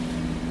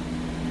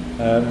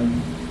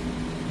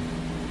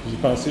 J'ai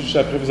pensé juste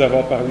après vous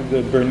avoir parlé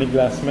de Bernie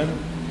Glassman,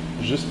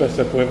 juste parce que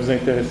ça pourrait vous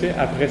intéresser.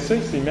 Après ça,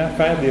 il s'est mis à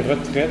faire des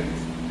retraites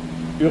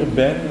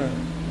urbaines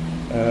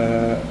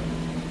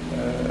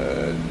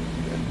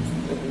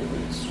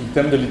sous le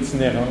thème de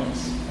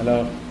l'itinérance.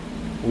 Alors,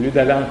 au lieu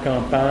d'aller en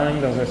campagne,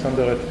 dans un centre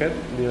de retraite,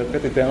 les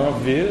retraites étaient en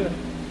ville.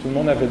 Tout le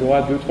monde avait droit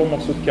à 2-3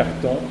 morceaux de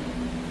carton.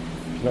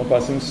 Ils ont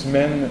passé une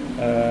semaine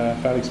à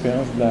faire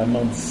l'expérience de la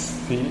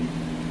mendicité.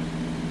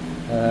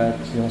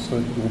 Puis on se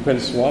regroupait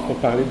le soir pour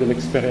parler de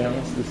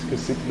l'expérience, de ce que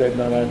c'est que d'être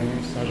dans la rue,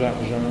 sans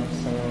argent,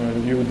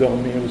 sans lieu où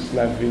dormir, où se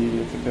laver,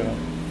 etc.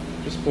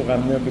 Juste pour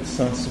ramener un peu de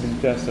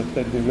sensibilité à ça,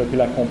 peut-être développer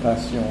la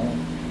compassion,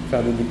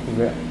 faire des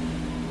découvertes.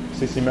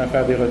 Puis c'est mis à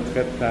faire des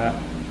retraites à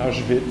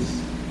Auschwitz,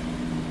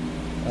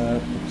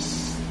 pour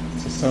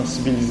se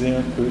sensibiliser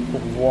un peu, pour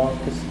voir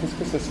qu'est-ce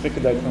que ce serait que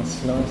d'être en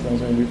silence dans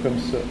un lieu comme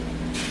ça.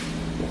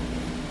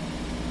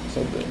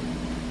 Sorte de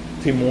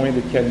témoin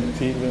de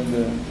qualité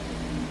là,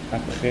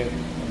 après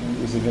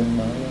les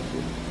événements. Là.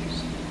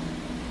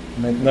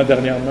 Maintenant,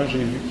 dernièrement, j'ai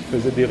vu qu'ils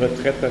faisaient des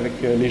retraites avec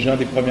les gens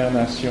des Premières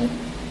Nations.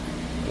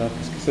 Alors,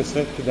 qu'est-ce que ce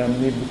serait que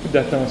d'amener beaucoup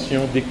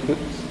d'attention, d'écoute,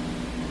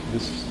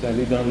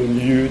 d'aller dans le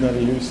lieu, dans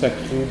les lieux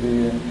sacrés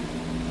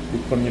des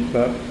premiers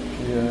peuples,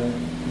 puis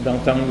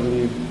d'entendre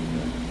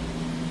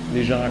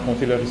les gens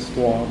raconter leur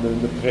histoire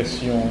de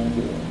pression,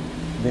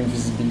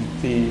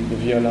 d'invisibilité, de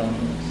violence,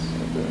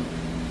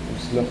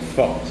 aussi leur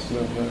force,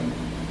 leur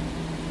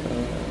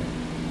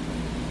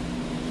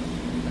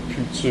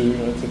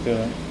culture, etc.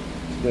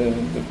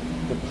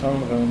 De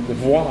prendre, de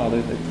voir,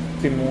 d'être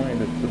témoin,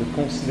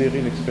 de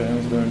considérer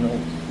l'expérience d'un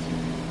autre.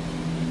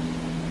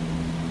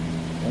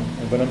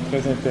 Un bonhomme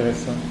très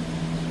intéressant.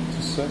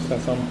 Tout ça, ça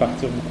semble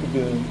partir beaucoup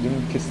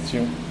d'une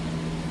question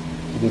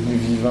qui devenue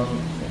vivante.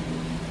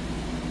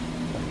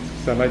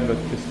 Ça va être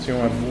votre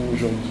question à vous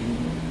aujourd'hui.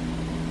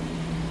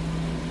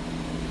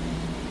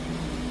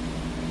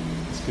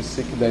 Qu'est-ce que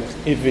c'est que d'être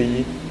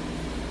éveillé,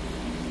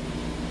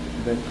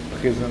 d'être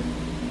présent?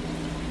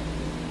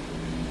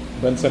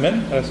 Bonne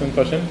semaine, à la semaine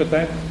prochaine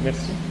peut-être.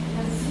 Merci.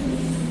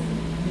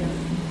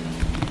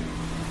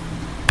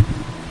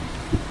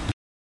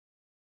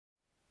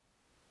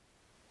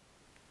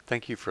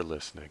 Thank you for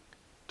listening.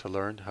 To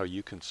learn how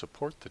you can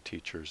support the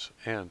teachers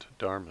and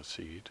Dharma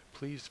Seed,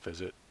 please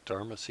visit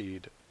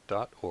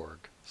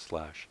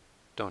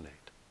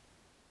dharmaseed.org/donate.